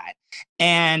worked at,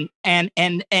 and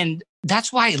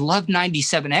that's why I love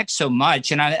 97X so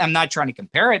much. And I'm not trying to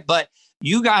compare it, but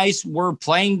you guys were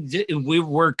playing. We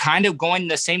were kind of going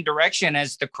the same direction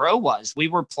as the Crow was. We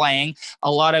were playing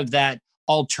a lot of that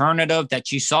alternative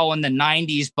that you saw in the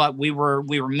 90s, but we were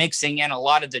mixing in a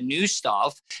lot of the new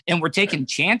stuff, and we're taking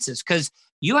chances because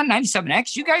you on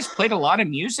 97X, you guys played a lot of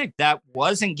music that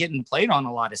wasn't getting played on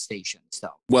a lot of stations, though.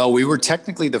 Well, we were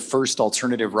technically the first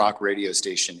alternative rock radio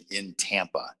station in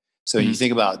Tampa. So you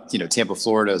think about, Tampa,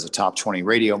 Florida as a top 20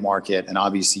 radio market. And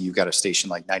obviously you've got a station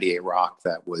like 98 Rock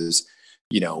that was,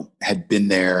 had been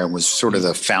there and was sort of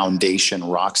the foundation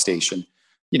rock station,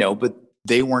 but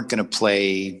they weren't going to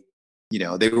play,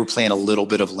 they were playing a little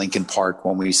bit of Linkin Park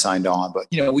when we signed on. But,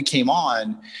 we came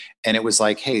on and it was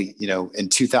like, hey, in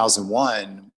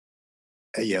 2001,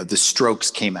 the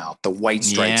Strokes came out, the White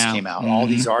Stripes came out, all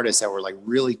these artists that were like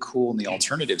really cool in the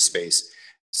alternative space.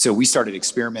 So we started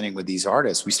experimenting with these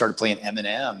artists. We started playing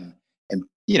Eminem, and,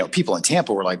 people in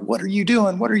Tampa were like, what are you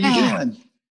doing? What are you doing?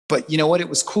 But you know what? It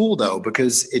was cool though,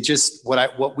 because it just,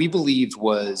 what we believed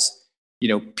was,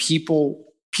 people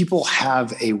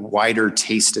have a wider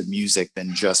taste of music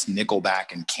than just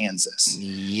Nickelback and Kansas.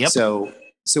 Yep.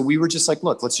 So we were just like,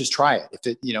 look, let's just try it.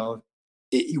 If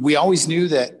it, we always knew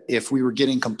that if we were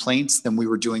getting complaints, then we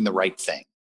were doing the right thing.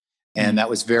 And that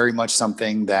was very much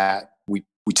something that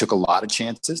we took a lot of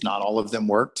chances. Not all of them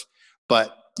worked,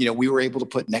 but we were able to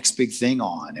put Next Big Thing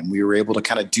on, and we were able to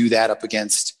kind of do that up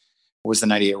against what was the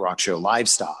 98 Rock Show,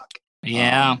 Livestock.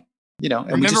 Yeah.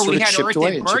 And remember we had Earth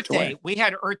Day Birthday. We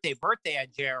had Earth Day Birthday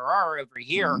at JRR over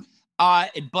here.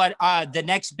 But the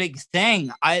Next Big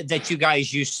Thing that you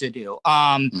guys used to do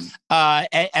at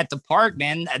the park,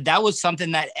 man, that was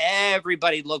something that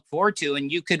everybody looked forward to.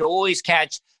 And you could always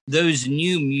catch those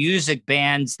new music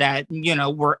bands that,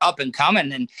 were up and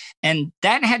coming. And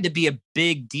that had to be a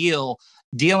big deal,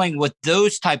 dealing with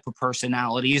those type of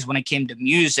personalities when it came to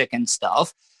music and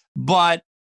stuff. But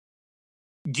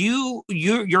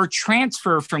your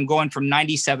transfer from going from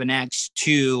 97X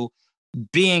to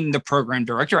being the program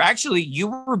director, actually you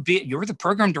were the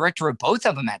program director of both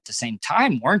of them at the same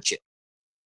time, weren't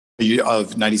you?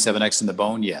 Of 97X and The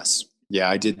Bone? Yes. Yeah,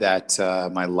 I did that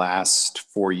my last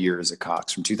 4 years at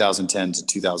Cox, from 2010 to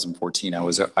 2014.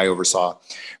 I oversaw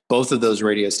both of those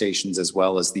radio stations, as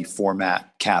well as the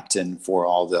format captain for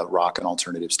all the rock and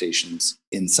alternative stations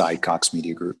inside Cox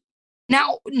Media Group.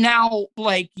 Now,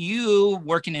 like you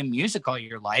working in music all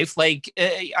your life, like,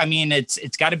 I mean,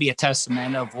 it's got to be a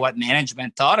testament of what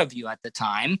management thought of you at the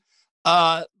time.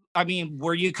 I mean,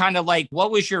 were you kind of like,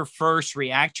 what was your first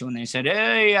reaction when they said,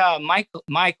 hey,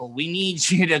 Michael, we need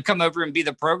you to come over and be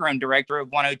the program director of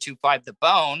 102.5 The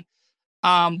Bone?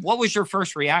 What was your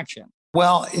first reaction?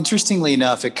 Well, interestingly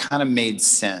enough, it kind of made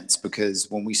sense, because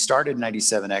when we started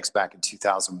 97X back in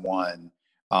 2001,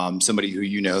 somebody who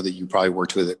that you probably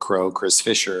worked with at Crow, Chris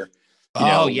Fisher.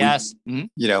 Yes.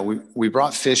 We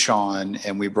brought Fish on,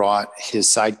 and we brought his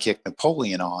sidekick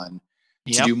Napoleon on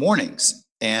to do mornings.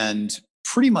 And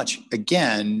pretty much,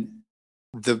 again,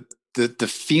 the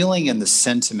feeling and the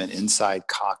sentiment inside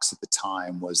Cox at the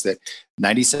time was that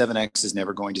 97X is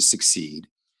never going to succeed.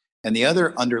 And the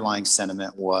other underlying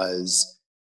sentiment was,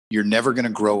 you're never going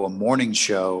to grow a morning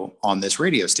show on this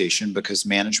radio station because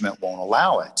management won't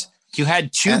allow it. You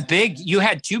had two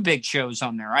big shows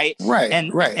on there, right? Right.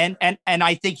 And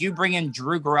I think you bring in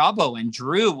Drew Garabo, and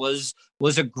Drew was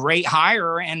a great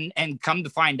hire, and come to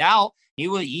find out,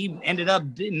 he ended up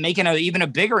making even a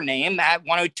bigger name at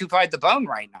 102.5 The Bone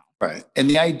right now. Right. And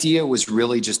the idea was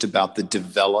really just about the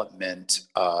development.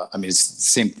 It's the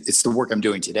same. It's the work I'm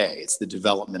doing today. It's the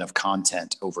development of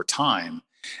content over time.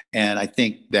 And I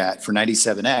think that for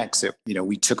 97X,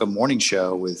 we took a morning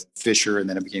show with Fisher, and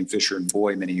then it became Fisher and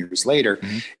Boy many years later,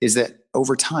 is that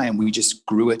over time, we just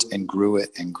grew it and grew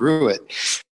it and grew it.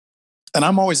 And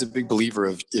I'm always a big believer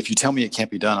of, if you tell me it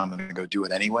can't be done, I'm going to go do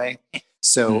it anyway.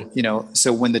 So,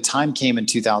 so when the time came in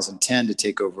 2010 to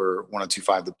take over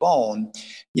 102.5 The Bone,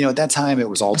 at that time it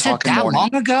was all talk in the morning.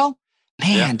 Long ago?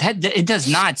 Man, that it does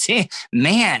not seem,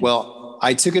 man. Well,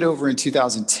 I took it over in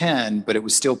 2010, but it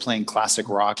was still playing classic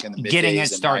rock in the middays, getting it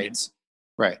started. Nights.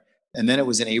 Right. And then it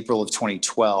was in April of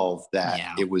 2012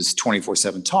 that it was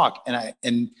 24/7 talk.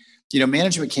 And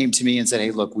management came to me and said,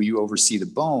 hey, look, will you oversee The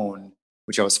Bone?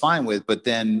 Which I was fine with. But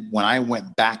then when I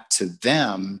went back to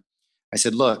them, I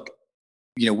said, look,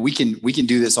 we can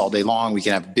do this all day long. We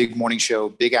can have a big morning show,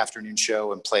 big afternoon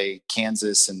show, and play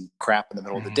Kansas and crap in the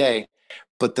middle of the day.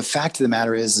 But the fact of the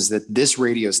matter is that this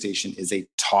radio station is a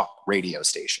talk radio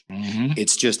station. Mm-hmm.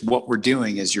 It's just what we're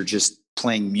doing is you're just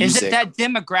playing music. Is it that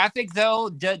demographic though?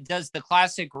 Does the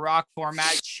classic rock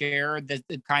format share the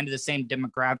kind of the same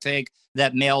demographic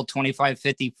that male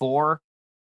 25-54?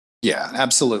 Yeah,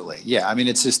 absolutely. Yeah. I mean,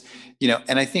 it's just,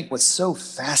 and I think what's so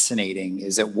fascinating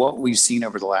is that what we've seen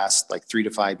over the last like 3 to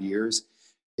 5 years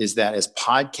is that as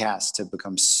podcasts have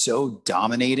become so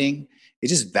dominating, it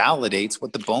just validates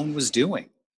what the Bone was doing.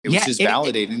 It was just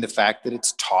validating the fact that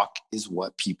it's talk is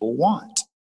what people want.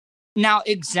 Now,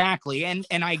 exactly. And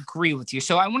I agree with you.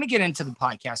 So I want to get into the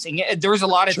podcasting. There's a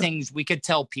lot of things we could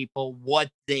tell people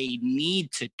what they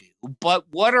need to do, but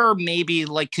what are maybe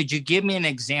like, could you give me an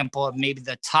example of maybe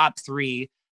the top 3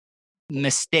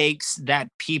 mistakes that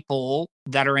people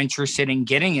that are interested in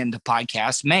getting into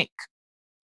podcasts make?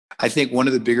 I think one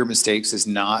of the bigger mistakes is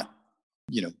not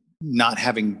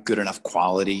having good enough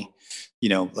quality.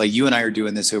 Like you and I are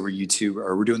doing this over YouTube,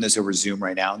 or we're doing this over Zoom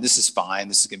right now. And this is fine.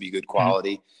 This is going to be good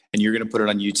quality. Mm-hmm. And you're going to put it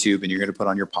on YouTube and you're going to put it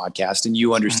on your podcast. And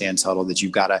you understand, mm-hmm. Tuttle, that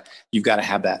you've got to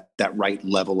have that right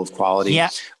level of quality. Yeah.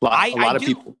 A lot of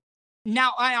people.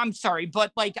 Now, I'm sorry,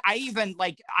 but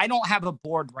I don't have a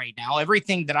board right now.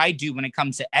 Everything that I do when it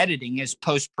comes to editing is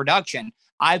post-production.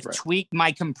 I've tweaked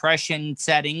my compression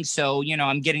settings. So,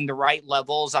 I'm getting the right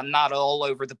levels. I'm not all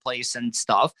over the place and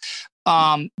stuff.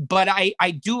 But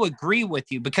I do agree with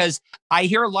you, because I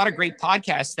hear a lot of great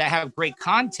podcasts that have great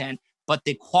content, but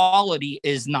the quality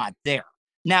is not there.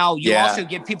 Now, you also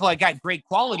get people that got great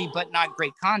quality, but not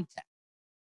great content.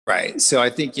 Right. So I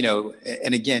think,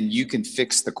 and again, you can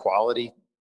fix the quality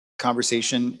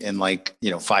conversation in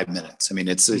 5 minutes. I mean,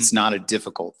 it's not a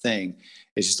difficult thing.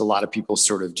 It's just a lot of people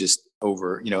sort of just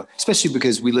especially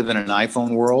because we live in an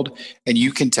iPhone world, and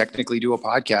you can technically do a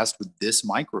podcast with this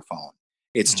microphone.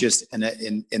 It's just in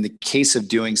the case of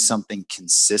doing something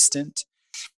consistent,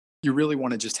 you really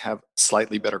want to just have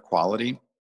slightly better quality.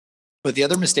 But the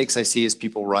other mistakes I see is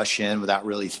people rush in without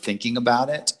really thinking about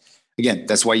it. Again,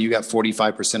 that's why you got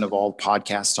 45% of all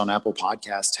podcasts on Apple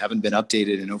Podcasts haven't been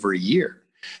updated in over a year.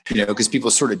 Because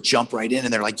people sort of jump right in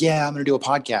and they're like, yeah, I'm going to do a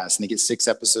podcast. And they get 6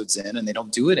 episodes in and they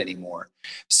don't do it anymore.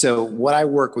 So what I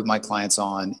work with my clients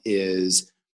on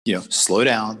is, slow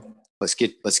down. Let's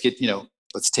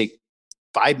take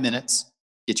 5 minutes,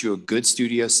 get you a good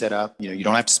studio set up. You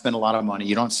don't have to spend a lot of money.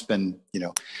 You don't have to spend,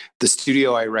 the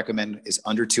studio I recommend is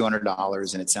under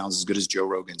 $200 and it sounds as good as Joe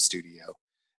Rogan's studio.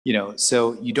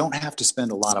 So you don't have to spend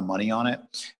a lot of money on it,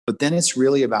 but then it's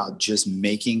really about just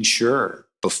making sure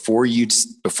before you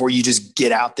just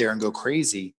get out there and go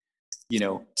crazy,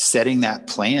 setting that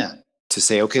plan to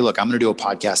say, okay, look, I'm going to do a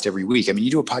podcast every week. I mean,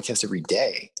 you do a podcast every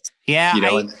day. Yeah.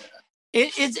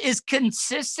 Is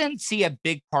consistency a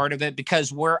big part of it?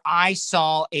 Because where I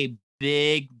saw a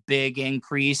big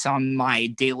increase on my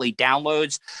daily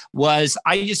downloads was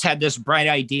I just had this bright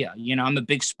idea. I'm a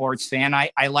big sports fan.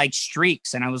 I like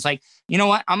streaks. And I was like, you know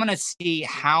what? I'm going to see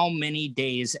how many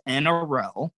days in a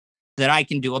row that I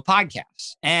can do a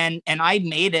podcast. And I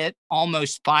made it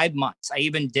almost 5 months. I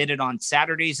even did it on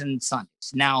Saturdays and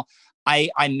Sundays. Now,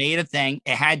 I made a thing.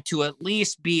 It had to at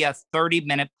least be a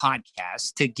 30-minute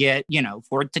podcast to get,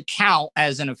 for it to count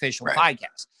as an official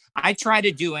podcast. I try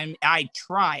to do, and I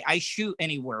shoot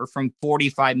anywhere from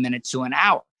 45 minutes to an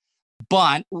hour.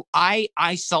 But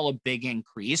I saw a big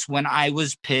increase when I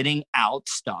was pitting out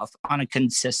stuff on a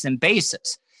consistent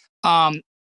basis.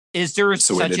 Is there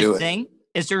such a thing?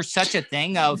 Is there such a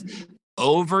thing of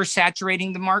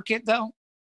oversaturating the market, though?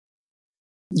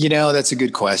 That's a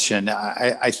good question.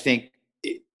 I think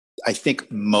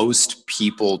most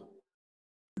people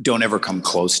don't ever come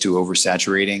close to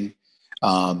oversaturating.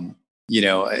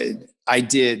 I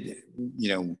did,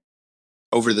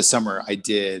 over the summer, I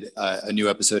did a new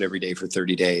episode every day for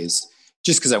 30 days,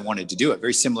 just because I wanted to do it.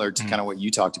 Very similar to kind of what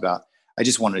you talked about. I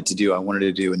wanted to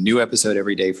do a new episode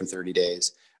every day for 30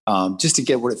 days. Just to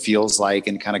get what it feels like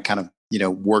and kind of,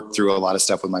 work through a lot of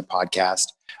stuff with my podcast.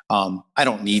 I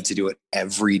don't need to do it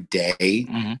every day.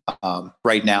 Mm-hmm.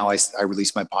 Right now, I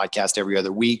release my podcast every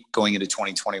other week. Going into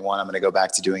 2021, I'm going to go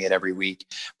back to doing it every week.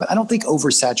 But I don't think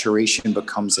oversaturation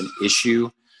becomes an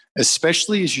issue,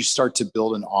 especially as you start to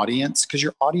build an audience, because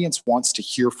your audience wants to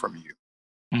hear from you.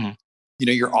 Mm-hmm.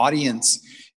 Your audience,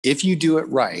 if you do it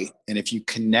right, and if you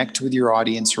connect with your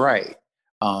audience right,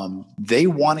 they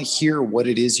want to hear what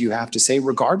it is you have to say,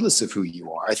 regardless of who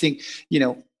you are. I think,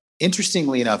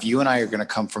 interestingly enough, you and I are going to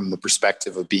come from the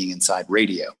perspective of being inside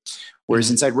radio. Whereas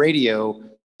inside radio,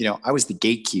 I was the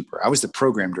gatekeeper. I was the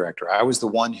program director. I was the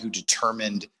one who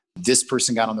determined this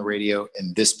person got on the radio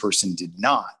and this person did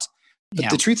not. But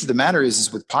the truth of the matter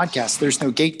is with podcasts, there's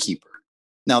no gatekeeper.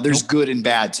 Now, there's good and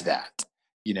bad to that.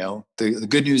 The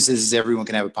good news is everyone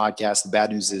can have a podcast. The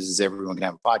bad news is everyone can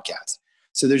have a podcast.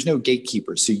 So there's no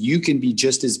gatekeeper. So you can be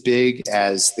just as big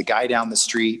as the guy down the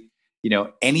street.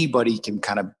 Anybody can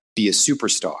kind of be a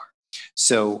superstar.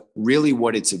 So really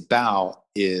what it's about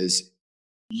is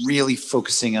really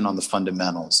focusing in on the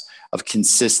fundamentals of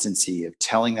consistency, of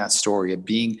telling that story, of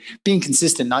being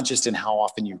consistent, not just in how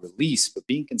often you release, but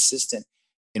being consistent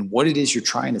in what it is you're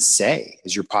trying to say.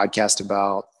 Is your podcast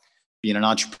about being an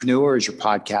entrepreneur? Is your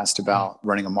podcast about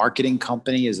running a marketing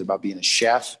company? Is it about being a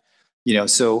chef?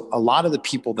 So a lot of the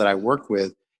people that I work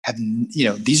with have,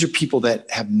 these are people that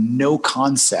have no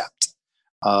concept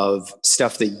of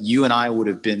stuff that you and I would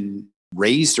have been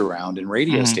raised around in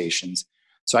radio stations.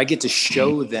 So I get to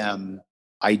show them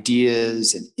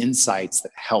ideas and insights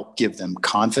that help give them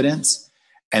confidence.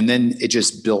 And then it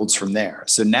just builds from there.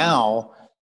 So now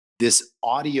this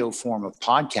audio form of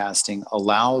podcasting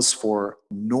allows for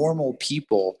normal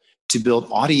people to build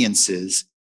audiences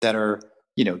that are,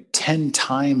 10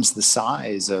 times the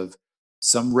size of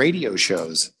some radio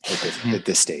shows at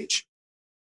this stage.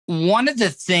 One of the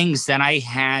things that I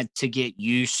had to get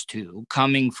used to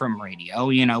coming from radio,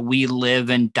 we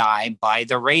live and die by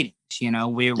the ratings.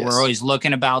 We're always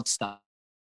looking about stuff.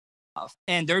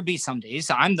 And there'd be some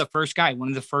days I'm the first guy. One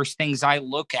of the first things I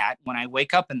look at when I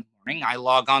wake up in the morning, I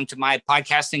log on to my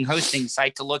podcasting hosting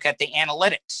site to look at the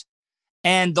analytics.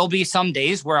 And there'll be some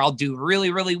days where I'll do really,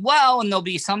 really well. And there'll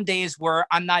be some days where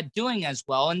I'm not doing as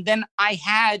well. And then I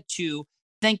had to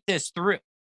think this through,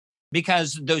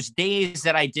 because those days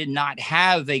that I did not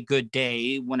have a good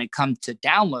day when it comes to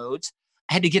downloads,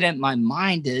 I had to get it in my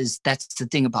mind that's the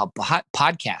thing about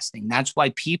podcasting. That's why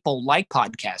people like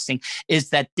podcasting, is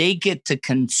that they get to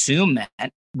consume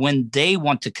it when they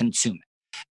want to consume it.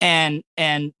 And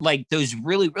like those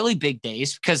really, really big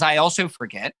days, because I also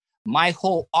forget, my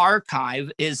whole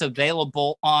archive is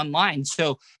available online.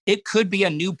 So it could be a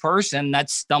new person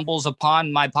that stumbles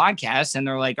upon my podcast and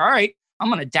they're like, all right, I'm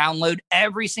going to download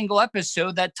every single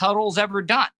episode that Tuttle's ever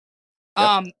done.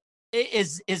 Yep.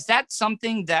 Is that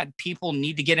something that people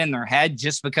need to get in their head?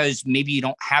 Just because maybe you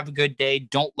don't have a good day,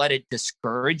 don't let it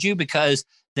discourage you, because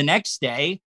the next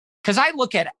day, because I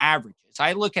look at averages.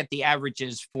 I look at the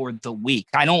averages for the week.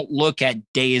 I don't look at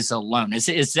days alone.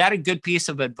 Is that a good piece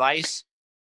of advice?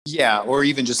 Yeah, or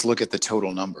even just look at the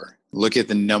total number. Look at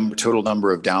the total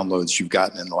number of downloads you've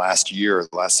gotten in the last year or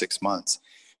the last 6 months,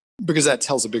 because that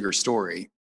tells a bigger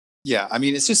story. Yeah, I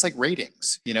mean, it's just like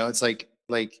ratings. It's like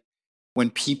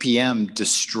when PPM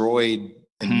destroyed,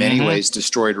 in many ways,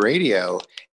 destroyed radio,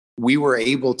 we were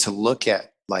able to look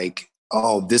at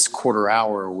this quarter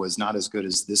hour was not as good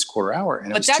as this quarter hour.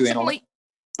 And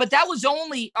but that was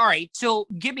only, all right, so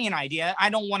give me an idea. I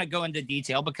don't want to go into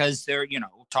detail because they're,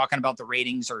 talking about the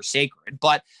ratings are sacred.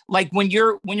 But like when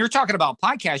you're talking about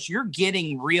podcasts, you're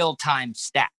getting real-time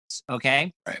stats,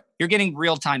 okay? Right. You're getting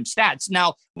real-time stats.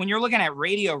 Now, when you're looking at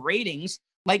radio ratings,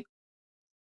 like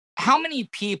how many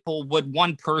people would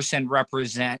one person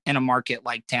represent in a market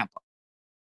like Tampa?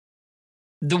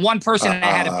 The one person that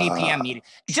had a PPM meeting,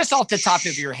 just off the top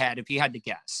of your head, if you had to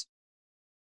guess.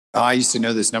 I used to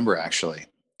know this number, actually.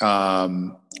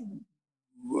 Oh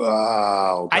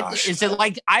gosh. Is it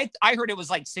like I heard it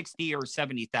was like 60 or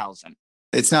 70,000.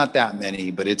 It's not that many,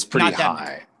 but it's pretty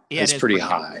high. Yeah, it's pretty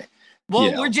high.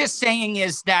 Well, we're just saying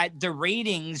is that the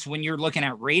ratings, when you're looking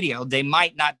at radio, they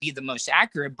might not be the most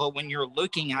accurate, but when you're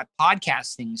looking at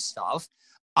podcasting stuff,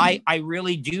 I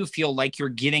really do feel like you're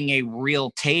getting a real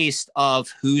taste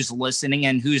of who's listening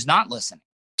and who's not listening.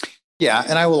 Yeah.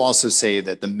 And I will also say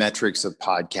that the metrics of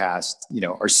podcasts,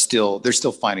 they're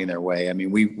still finding their way. I mean,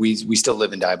 we still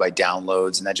live and die by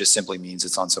downloads, and that just simply means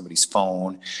it's on somebody's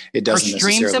phone. It doesn't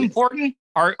necessarily. Are streams important?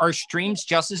 Are streams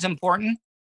just as important?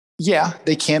 Yeah,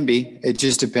 they can be. It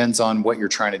just depends on what you're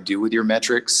trying to do with your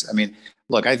metrics. I mean,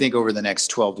 look, I think over the next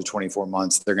 12 to 24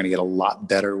 months, they're going to get a lot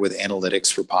better with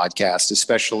analytics for podcasts,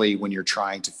 especially when you're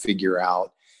trying to figure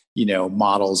out,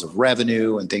 models of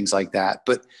revenue and things like that.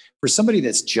 But for somebody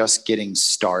that's just getting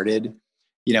started,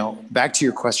 back to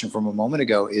your question from a moment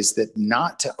ago, is that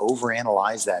not to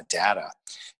overanalyze that data.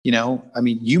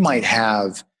 You might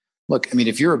have,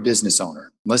 if you're a business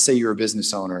owner, let's say you're a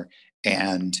business owner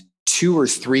and 2 or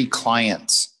 3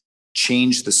 clients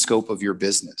change the scope of your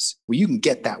business. Well, you can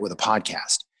get that with a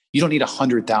podcast. You don't need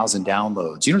 100,000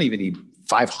 downloads. You don't even need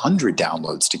 500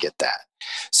 downloads to get that.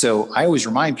 So I always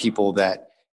remind people that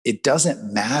it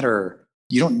doesn't matter.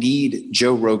 You don't need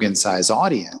Joe Rogan size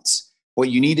audience. What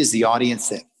you need is the audience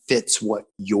that fits what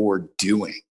you're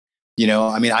doing.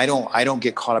 I don't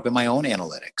get caught up in my own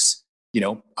analytics.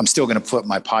 I'm still going to put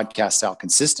my podcast out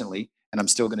consistently, and I'm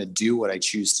still going to do what I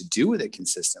choose to do with it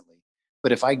consistently.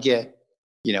 But if I get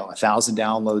 1,000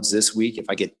 downloads this week. If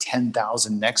I get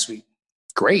 10,000 next week,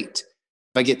 great.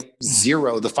 If I get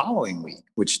 0 the following week,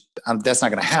 which that's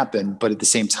not going to happen. But at the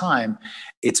same time,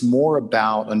 it's more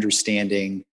about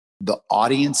understanding the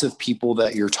audience of people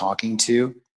that you're talking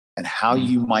to and how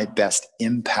you might best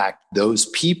impact those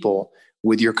people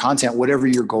with your content, whatever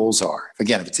your goals are.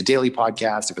 Again, if it's a daily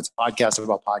podcast, if it's a podcast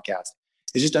about podcasts,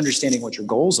 it's just understanding what your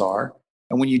goals are.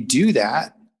 And when you do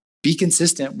that, be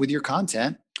consistent with your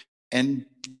content. And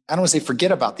I don't want to say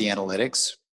forget about the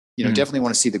analytics, definitely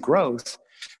want to see the growth,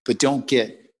 but don't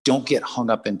get hung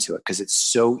up into it, because it's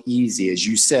so easy, as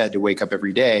you said, to wake up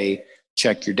every day,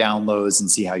 check your downloads and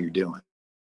see how you're doing.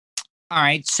 All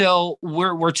right. So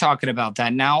we're talking about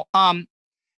that now. All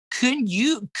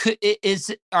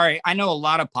right. I know a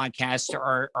lot of podcasts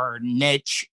are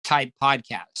niche type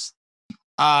podcasts.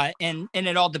 And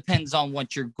it all depends on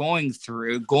what you're going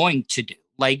to do.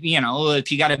 Like,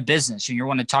 if you got a business and you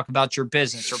want to talk about your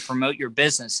business or promote your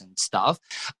business and stuff,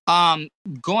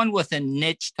 going with a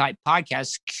niche type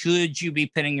podcast, could you be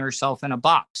putting yourself in a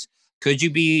box? Could you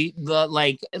be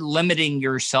limiting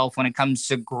yourself when it comes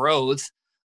to growth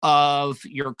of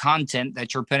your content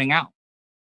that you're putting out?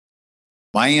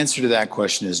 My answer to that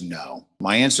question is no.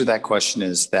 My answer to that question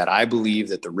is that I believe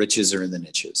that the riches are in the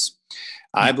niches.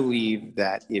 I believe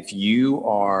that if you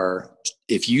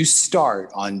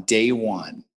start on day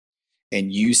one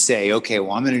and you say, okay,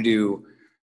 well, I'm going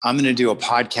to do a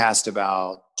podcast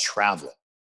about travel.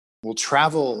 Well,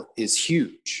 travel is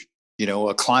huge.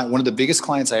 A client, one of the biggest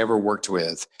clients I ever worked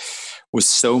with, was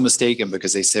so mistaken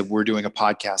because they said, we're doing a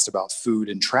podcast about food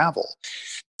and travel.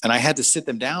 And I had to sit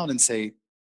them down and say,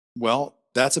 well,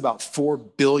 that's about 4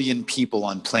 billion people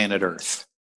on planet Earth.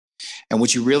 And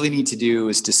what you really need to do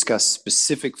is discuss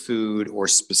specific food or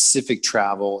specific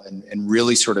travel and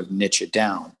really sort of niche it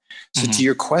down. So to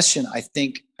your question, I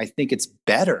think it's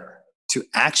better to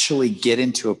actually get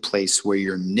into a place where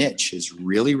your niche is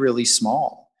really, really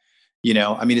small.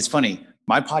 It's funny.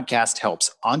 My podcast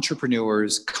helps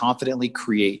entrepreneurs confidently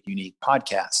create unique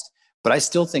podcasts, but I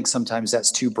still think sometimes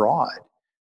that's too broad.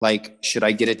 Like, should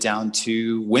I get it down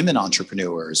to women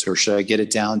entrepreneurs, or should I get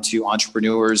it down to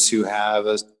entrepreneurs who have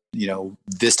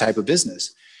this type of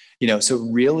business? So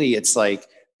really it's like,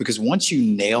 because once you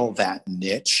nail that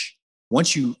niche, when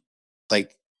you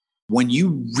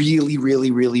really,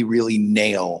 really, really, really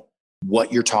nail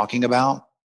what you're talking about,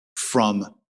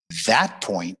 from that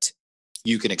point,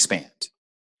 you can expand.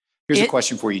 Here's a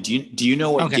question for you. Do you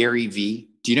know what Gary Vee?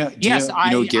 Yes,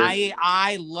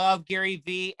 I love Gary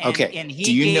Vee. And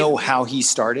do you know how he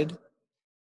started?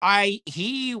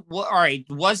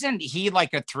 Wasn't he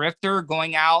like a thrifter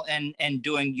going out and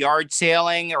doing yard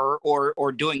sailing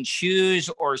or doing shoes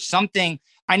or something?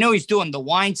 I know he's doing the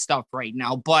wine stuff right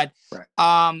now, but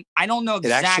I don't know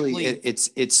exactly.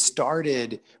 It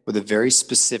started with a very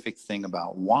specific thing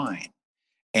about wine.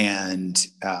 And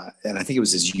I think it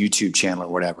was his YouTube channel or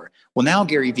whatever. Well, now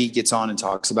Gary Vee gets on and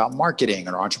talks about marketing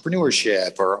or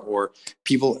entrepreneurship or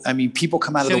people. People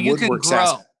come out of the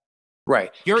woodworks.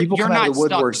 Right. People come out of the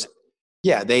woodworks.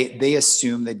 Yeah. They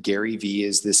assume that Gary Vee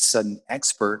is this sudden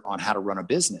expert on how to run a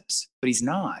business, but he's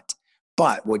not.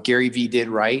 But what Gary Vee did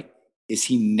right is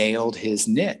he nailed his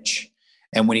niche.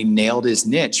 And when he nailed his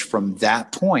niche, from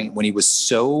that point, when he was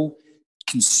so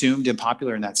consumed and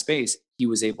popular in that space, he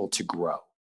was able to grow.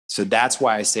 So that's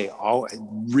why I say,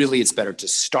 really, it's better to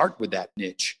start with that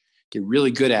niche, get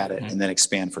really good at it, and then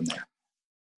expand from there.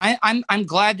 I'm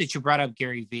glad that you brought up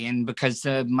Gary Vee, and because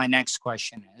my next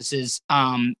question is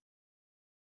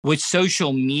with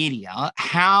social media,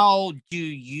 what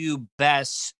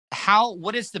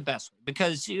is the best way?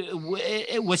 Because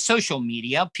with social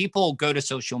media, people go to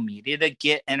social media to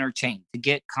get entertained, to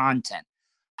get content.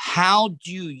 How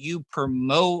do you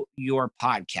promote your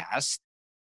podcast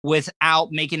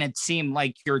without making it seem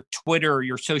like your Twitter or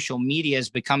your social media is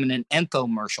becoming an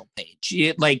infomercial page?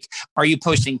 Are you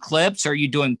posting clips? Are you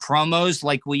doing promos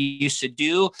like we used to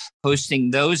do,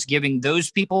 posting those, giving those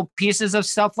people pieces of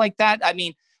stuff like that?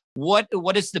 What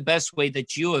is the best way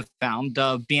that you have found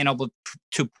of being able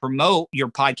to promote your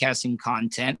podcasting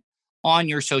content on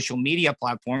your social media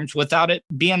platforms without it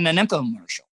being an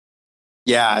infomercial?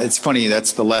 Yeah, it's funny.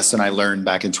 That's the lesson I learned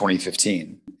back in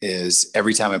 2015. Is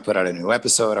every time I put out a new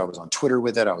episode, I was on Twitter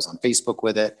with it, I was on Facebook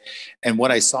with it. And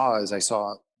what I saw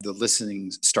the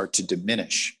listenings start to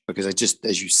diminish because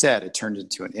as you said, it turned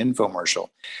into an infomercial.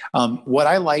 What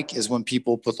I like is when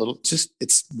people put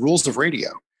it's rules of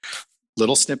radio,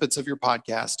 little snippets of your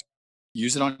podcast,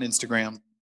 use it on Instagram.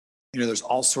 There's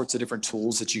all sorts of different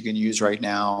tools that you can use right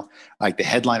now, like the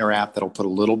Headliner app that'll put a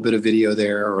little bit of video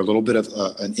there or a little bit of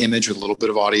an image with a little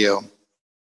bit of audio.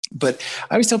 But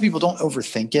I always tell people, don't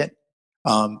overthink it.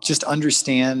 Just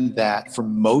understand that for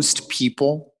most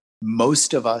people,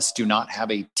 most of us do not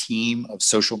have a team of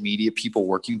social media people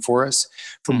working for us.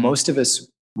 For most of us,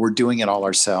 we're doing it all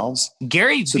ourselves.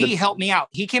 Gary Vee helped me out.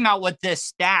 He came out with this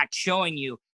stat showing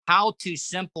you how to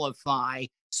simplify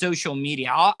social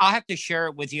media. I'll have to share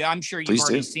it with you. I'm sure you've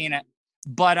already seen it.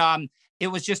 But it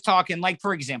was just talking, like,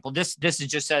 for example, this is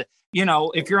just a,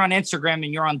 if you're on Instagram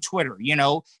and you're on Twitter,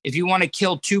 if you want to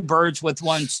kill two birds with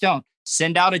one stone,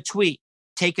 send out a tweet,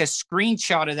 take a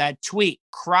screenshot of that tweet,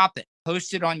 crop it,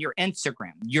 post it on your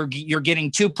Instagram. You're getting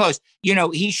 2 posts.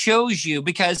 He shows you,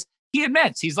 because he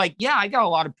admits, he's like, yeah, I got a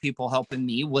lot of people helping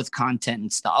me with content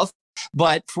and stuff.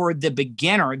 But for the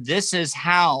beginner, this is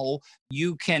how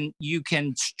you can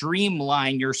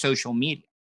streamline your social media.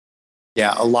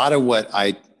 Yeah, a lot of what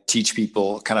I teach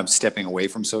people kind of stepping away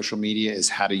from social media is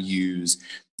how to use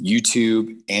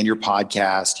YouTube and your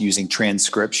podcast, using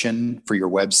transcription for your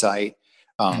website.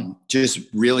 Just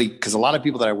really, because a lot of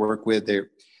people that I work with,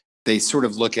 they sort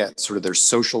of look at sort of their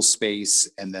social space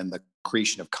and then the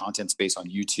creation of content space on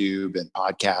YouTube and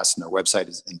podcasts, and their website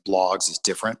and blogs is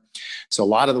different. So a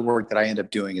lot of the work that I end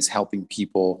up doing is helping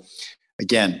people,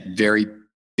 again, very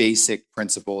basic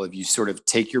principle. If you sort of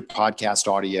take your podcast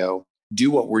audio, do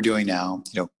what we're doing now,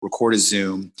 record a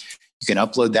Zoom, you can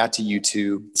upload that to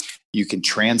YouTube, you can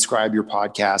transcribe your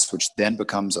podcast, which then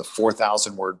becomes a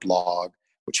 4,000 word blog,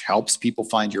 which helps people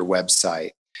find your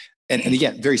website. And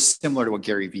again, very similar to what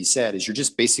Gary Vee said, is you're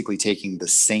just basically taking the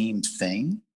same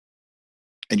thing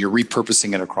and you're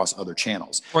repurposing it across other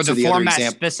channels. For the format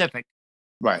specific.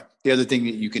 Right. The other thing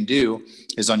that you can do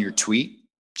is on your tweet,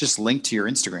 just link to your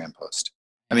Instagram post.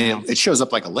 I mean, it shows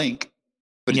up like a link,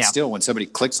 but it's still, when somebody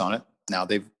clicks on it, now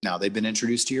they've been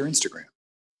introduced to your Instagram.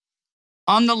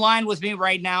 On the line with me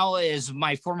right now is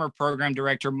my former program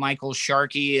director, Michael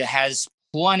Sharkey. Has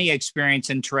plenty of experience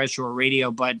in terrestrial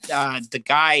radio, but the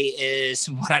guy is,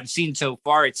 what I've seen so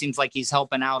far, it seems like he's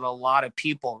helping out a lot of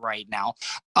people right now.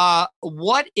 How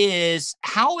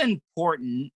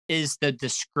important is the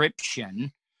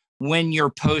description when you're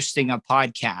posting a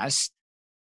podcast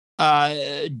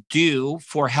do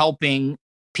for helping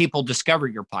people discover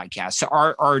your podcast? So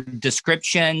are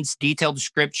descriptions, detailed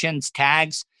descriptions,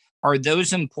 tags, are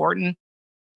those important?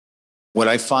 What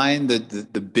I find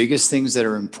that the biggest things that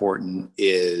are important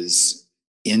is,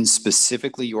 in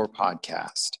specifically your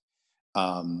podcast,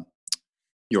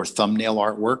 your thumbnail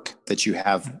artwork that you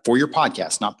have for your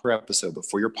podcast, not per episode, but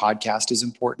for your podcast, is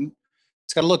important.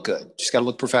 It's got to look good. Just got to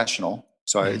look professional.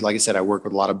 So like I said, I work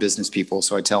with a lot of business people.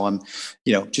 So I tell them,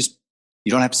 just,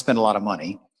 you don't have to spend a lot of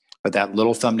money, but that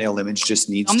little thumbnail image just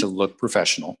needs to look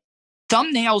professional.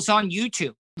 Thumbnails on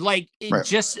YouTube.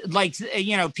 Just like,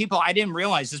 people, I didn't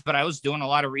realize this, but I was doing a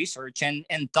lot of research and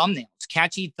thumbnails,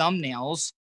 catchy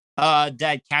thumbnails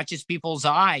that catches people's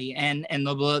eye and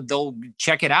they'll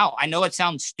check it out. I know it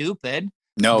sounds stupid.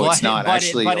 No, it's not.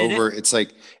 Actually,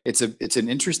 it's an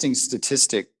interesting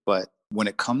statistic, but when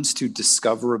it comes to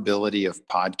discoverability of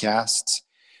podcasts,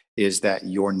 is that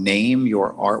your name,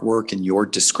 your artwork, and your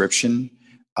description,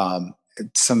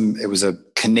 it was a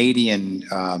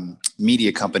Canadian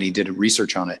media company did a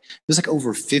research on it. There's like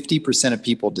over 50% of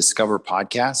people discover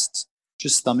podcasts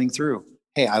just thumbing through.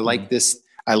 Hey, I like this.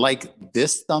 I like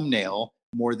this thumbnail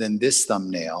more than this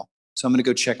thumbnail. So I'm going to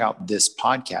go check out this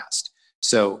podcast.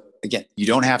 So again, you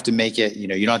don't have to make it, you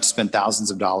don't have to spend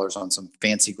thousands of dollars on some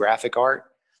fancy graphic art,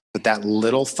 but that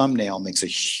little thumbnail makes a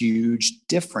huge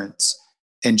difference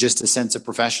in just a sense of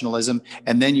professionalism.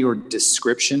 And then your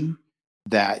description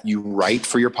that you write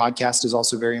for your podcast is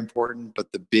also very important.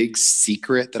 But the big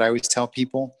secret that I always tell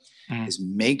people is,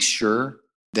 make sure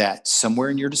that somewhere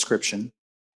in your description,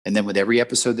 and then with every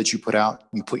episode that you put out,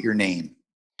 you put your name.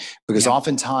 Because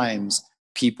oftentimes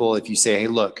people, if you say, hey,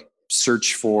 look,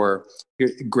 search for,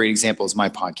 a great example is my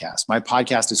podcast. My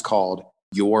podcast is called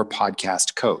Your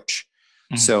Podcast Coach.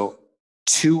 So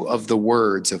 2 of the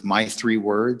words of my 3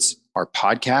 words are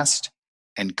podcast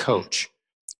and coach.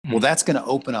 Well, that's going to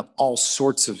open up all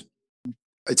sorts of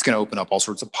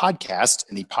podcasts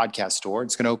in the podcast store.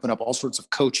 It's going to open up all sorts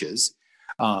of coaches.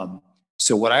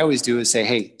 So what I always do is say,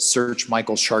 hey, search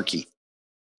Michael Sharkey.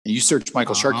 And you search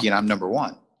Michael Sharkey and I'm number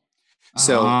 1.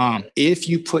 So if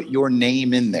you put your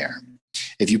name in there,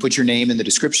 if you put your name in the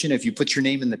description, if you put your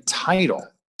name in the title,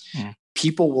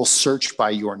 people will search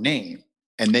by your name.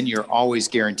 And then you're always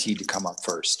guaranteed to come up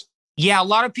first. Yeah, a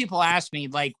lot of people ask me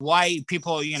like why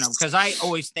people, because I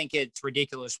always think it's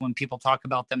ridiculous when people talk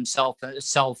about themselves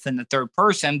self in the third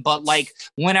person. But like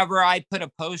whenever I put a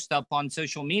post up on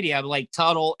social media, like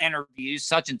Tuttle interviews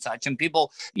such and such, and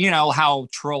people, how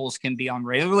trolls can be on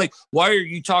radio. They're like, why are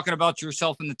you talking about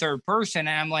yourself in the third person?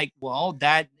 And I'm like, well,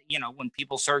 that, when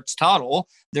people search Tuttle,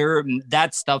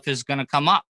 that stuff is going to come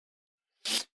up.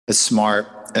 It's smart.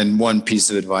 And one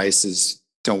piece of advice is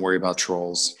don't worry about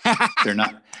trolls.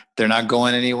 They're not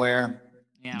going anywhere.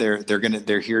 Yeah.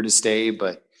 They're here to stay,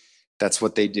 but that's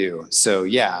what they do. So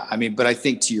yeah, I mean, but I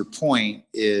think to your point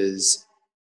is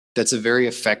that's a very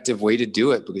effective way to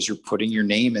do it because you're putting your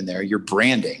name in there. You're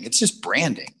branding. It's just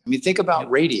branding. I mean, think about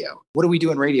radio. What do we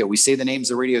do in radio? We say the names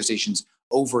of radio stations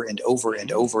over and over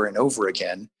and over and over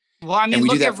again. Well, I mean,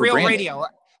 look at Real Radio.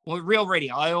 Well, Real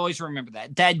Radio. I always remember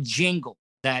that jingle,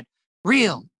 that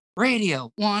Real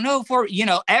Radio 104,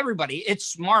 everybody, it's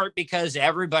smart because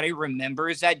everybody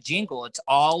remembers that jingle. It's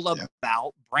all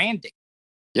about branding.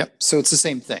 Yep. So it's the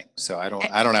same thing. So I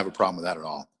don't have a problem with that at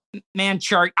all. Man,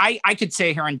 Shark, I could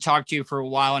sit here and talk to you for a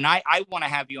while, and I want to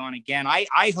have you on again.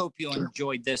 I hope you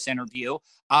enjoyed this interview.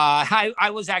 I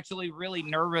was actually really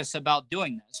nervous about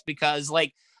doing this because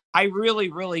I really,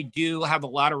 really do have a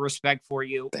lot of respect for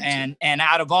you. And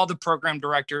out of all the program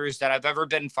directors that I've ever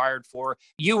been fired for,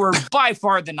 you were by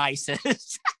far the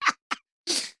nicest.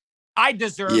 I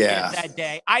deserved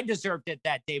it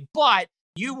that day. But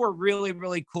you were really,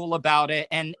 really cool about it.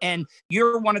 And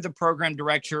you're one of the program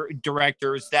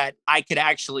directors that I could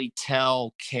actually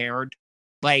tell cared.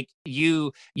 Like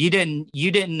you didn't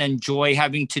enjoy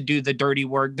having to do the dirty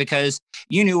work because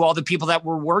you knew all the people that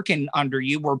were working under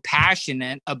you were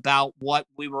passionate about what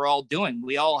we were all doing.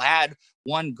 We all had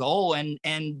one goal and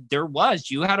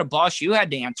you had a boss you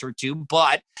had to answer to,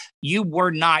 but you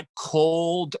were not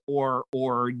cold or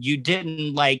you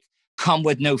didn't come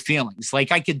with no feelings.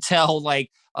 Like I could tell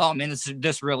oh man,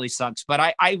 this really sucks.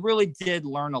 But I really did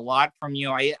learn a lot from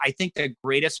you. I think the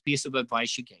greatest piece of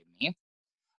advice you gave me,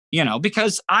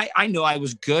 because I knew I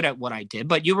was good at what I did,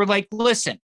 but you were like,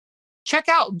 listen, check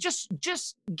out, just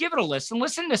give it a listen.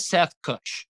 Listen to Seth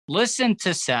Cush. Listen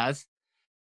to Seth.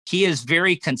 He is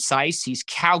very concise. He's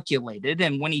calculated.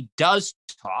 And when he does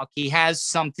talk, he has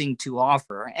something to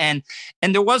offer. And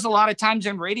there was a lot of times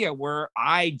in radio where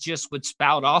I just would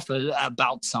spout off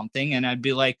about something and I'd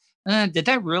be like, did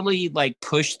that really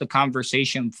push the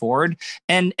conversation forward?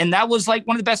 And that was one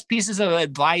of the best pieces of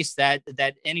advice that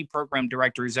any program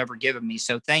director has ever given me.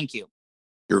 So thank you.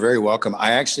 You're very welcome.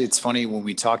 It's funny when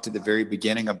we talked at the very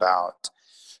beginning about,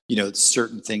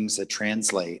 certain things that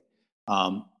translate.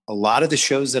 A lot of the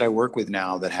shows that I work with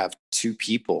now that have 2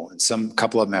 people and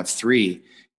couple of them have 3,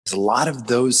 a lot of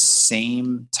those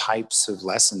same types of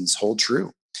lessons hold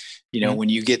true. When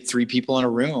you get 3 people in a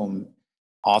room,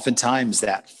 oftentimes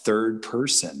that third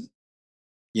person,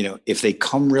 if they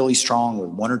come really strong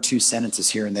with 1 or 2 sentences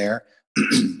here and there,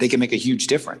 they can make a huge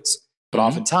difference. But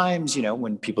oftentimes,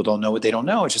 when people don't know what they don't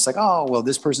know, it's just like, oh, well,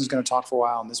 this person's going to talk for a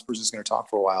while and this person's going to talk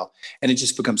for a while. And it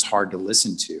just becomes hard to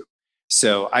listen to.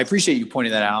 So I appreciate you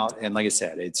pointing that out. And like I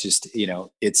said, it's just,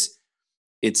 it's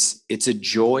a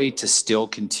joy to still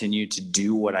continue to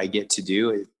do what I get to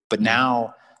do. But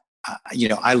now,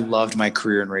 I loved my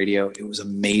career in radio. It was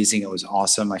amazing. It was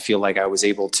awesome. I feel like I was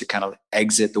able to kind of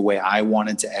exit the way I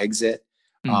wanted to exit.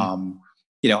 I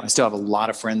still have a lot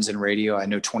of friends in radio. I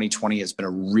know 2020 has been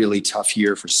a really tough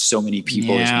year for so many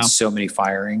people. There's been so many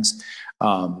firings.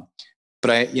 But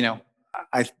I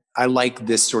like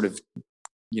this sort of,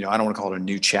 I don't want to call it a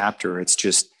new chapter. It's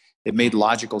just, it made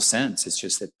logical sense. It's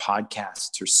just that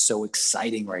podcasts are so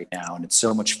exciting right now. And it's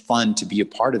so much fun to be a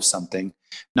part of something,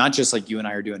 not just like you and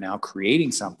I are doing now,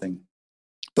 creating something,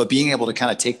 but being able to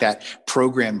kind of take that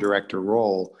program director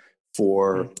role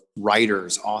for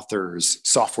writers, authors,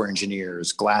 software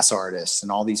engineers, glass artists,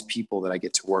 and all these people that I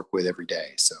get to work with every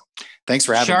day. So thanks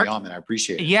for having me on, man. I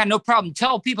appreciate it. Yeah, no problem.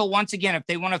 Tell people once again, if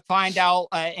they want to find out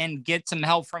and get some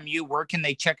help from you, where can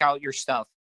they check out your stuff?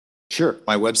 Sure.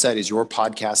 My website is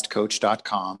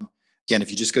yourpodcastcoach.com. Again, if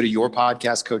you just go to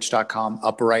yourpodcastcoach.com,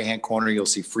 upper right-hand corner, you'll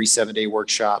see free 7-day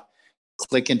workshop.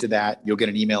 Click into that. You'll get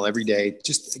an email every day.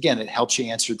 Just, again, it helps you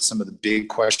answer some of the big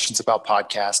questions about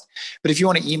podcast. But if you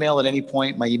want to email at any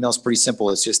point, my email is pretty simple.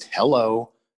 It's just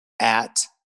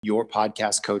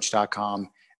hello@yourpodcastcoach.com.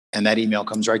 And that email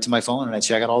comes right to my phone and I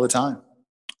check it all the time.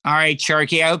 All right,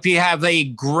 Sharky, I hope you have a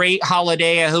great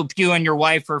holiday. I hope you and your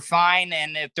wife are fine.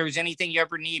 And if there's anything you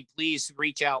ever need, please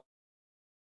reach out.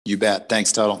 You bet.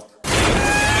 Thanks, Tuttle. And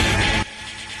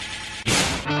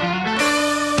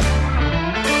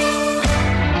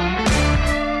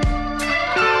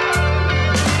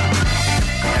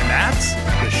that's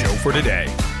the show for today.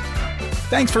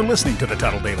 Thanks for listening to the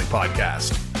Tuttle Daily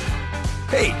Podcast.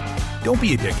 Hey, don't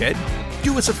be a dickhead.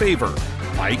 Do us a favor.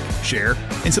 Like, share,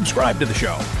 and subscribe to the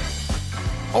show.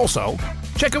 Also,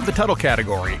 check out the Tuttle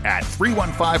category at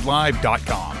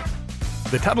 315live.com.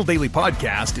 The Tuttle Daily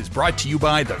Podcast is brought to you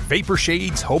by the Vapor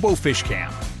Shades Hobo Fish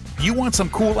Camp. You want some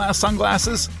cool-ass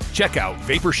sunglasses? Check out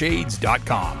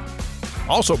vaporshades.com.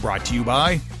 Also brought to you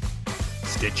by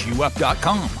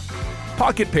StitchYouUp.com,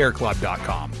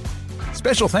 PocketPairClub.com.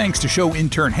 Special thanks to show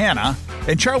intern Hannah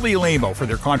and Charlie Alamo for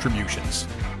their contributions.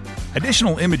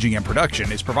 Additional imaging and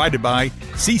production is provided by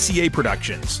CCA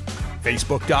Productions.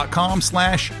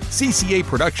 Facebook.com/CCA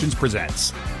Productions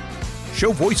Presents.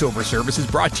 Show voiceover service is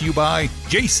brought to you by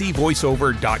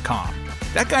JCVoiceover.com.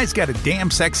 That guy's got a damn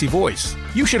sexy voice.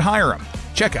 You should hire him.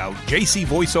 Check out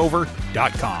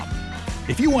JCVoiceover.com.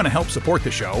 If you want to help support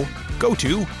the show, go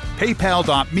to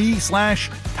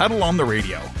PayPal.me/Tuttle on the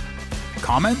radio.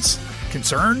 Comments?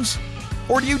 Concerns?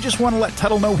 Or do you just want to let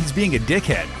Tuttle know he's being a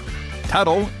dickhead?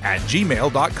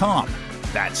 Tuttle@gmail.com.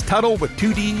 That's Tuttle with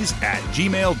 2 D's at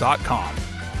gmail.com.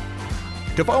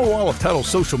 To follow all of Tuttle's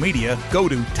social media, go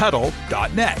to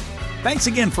Tuttle.net. Thanks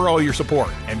again for all your support,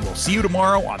 and we'll see you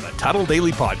tomorrow on the Tuttle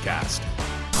Daily Podcast.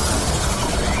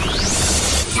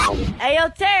 Hey, yo,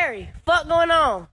 Terry, fuck going on?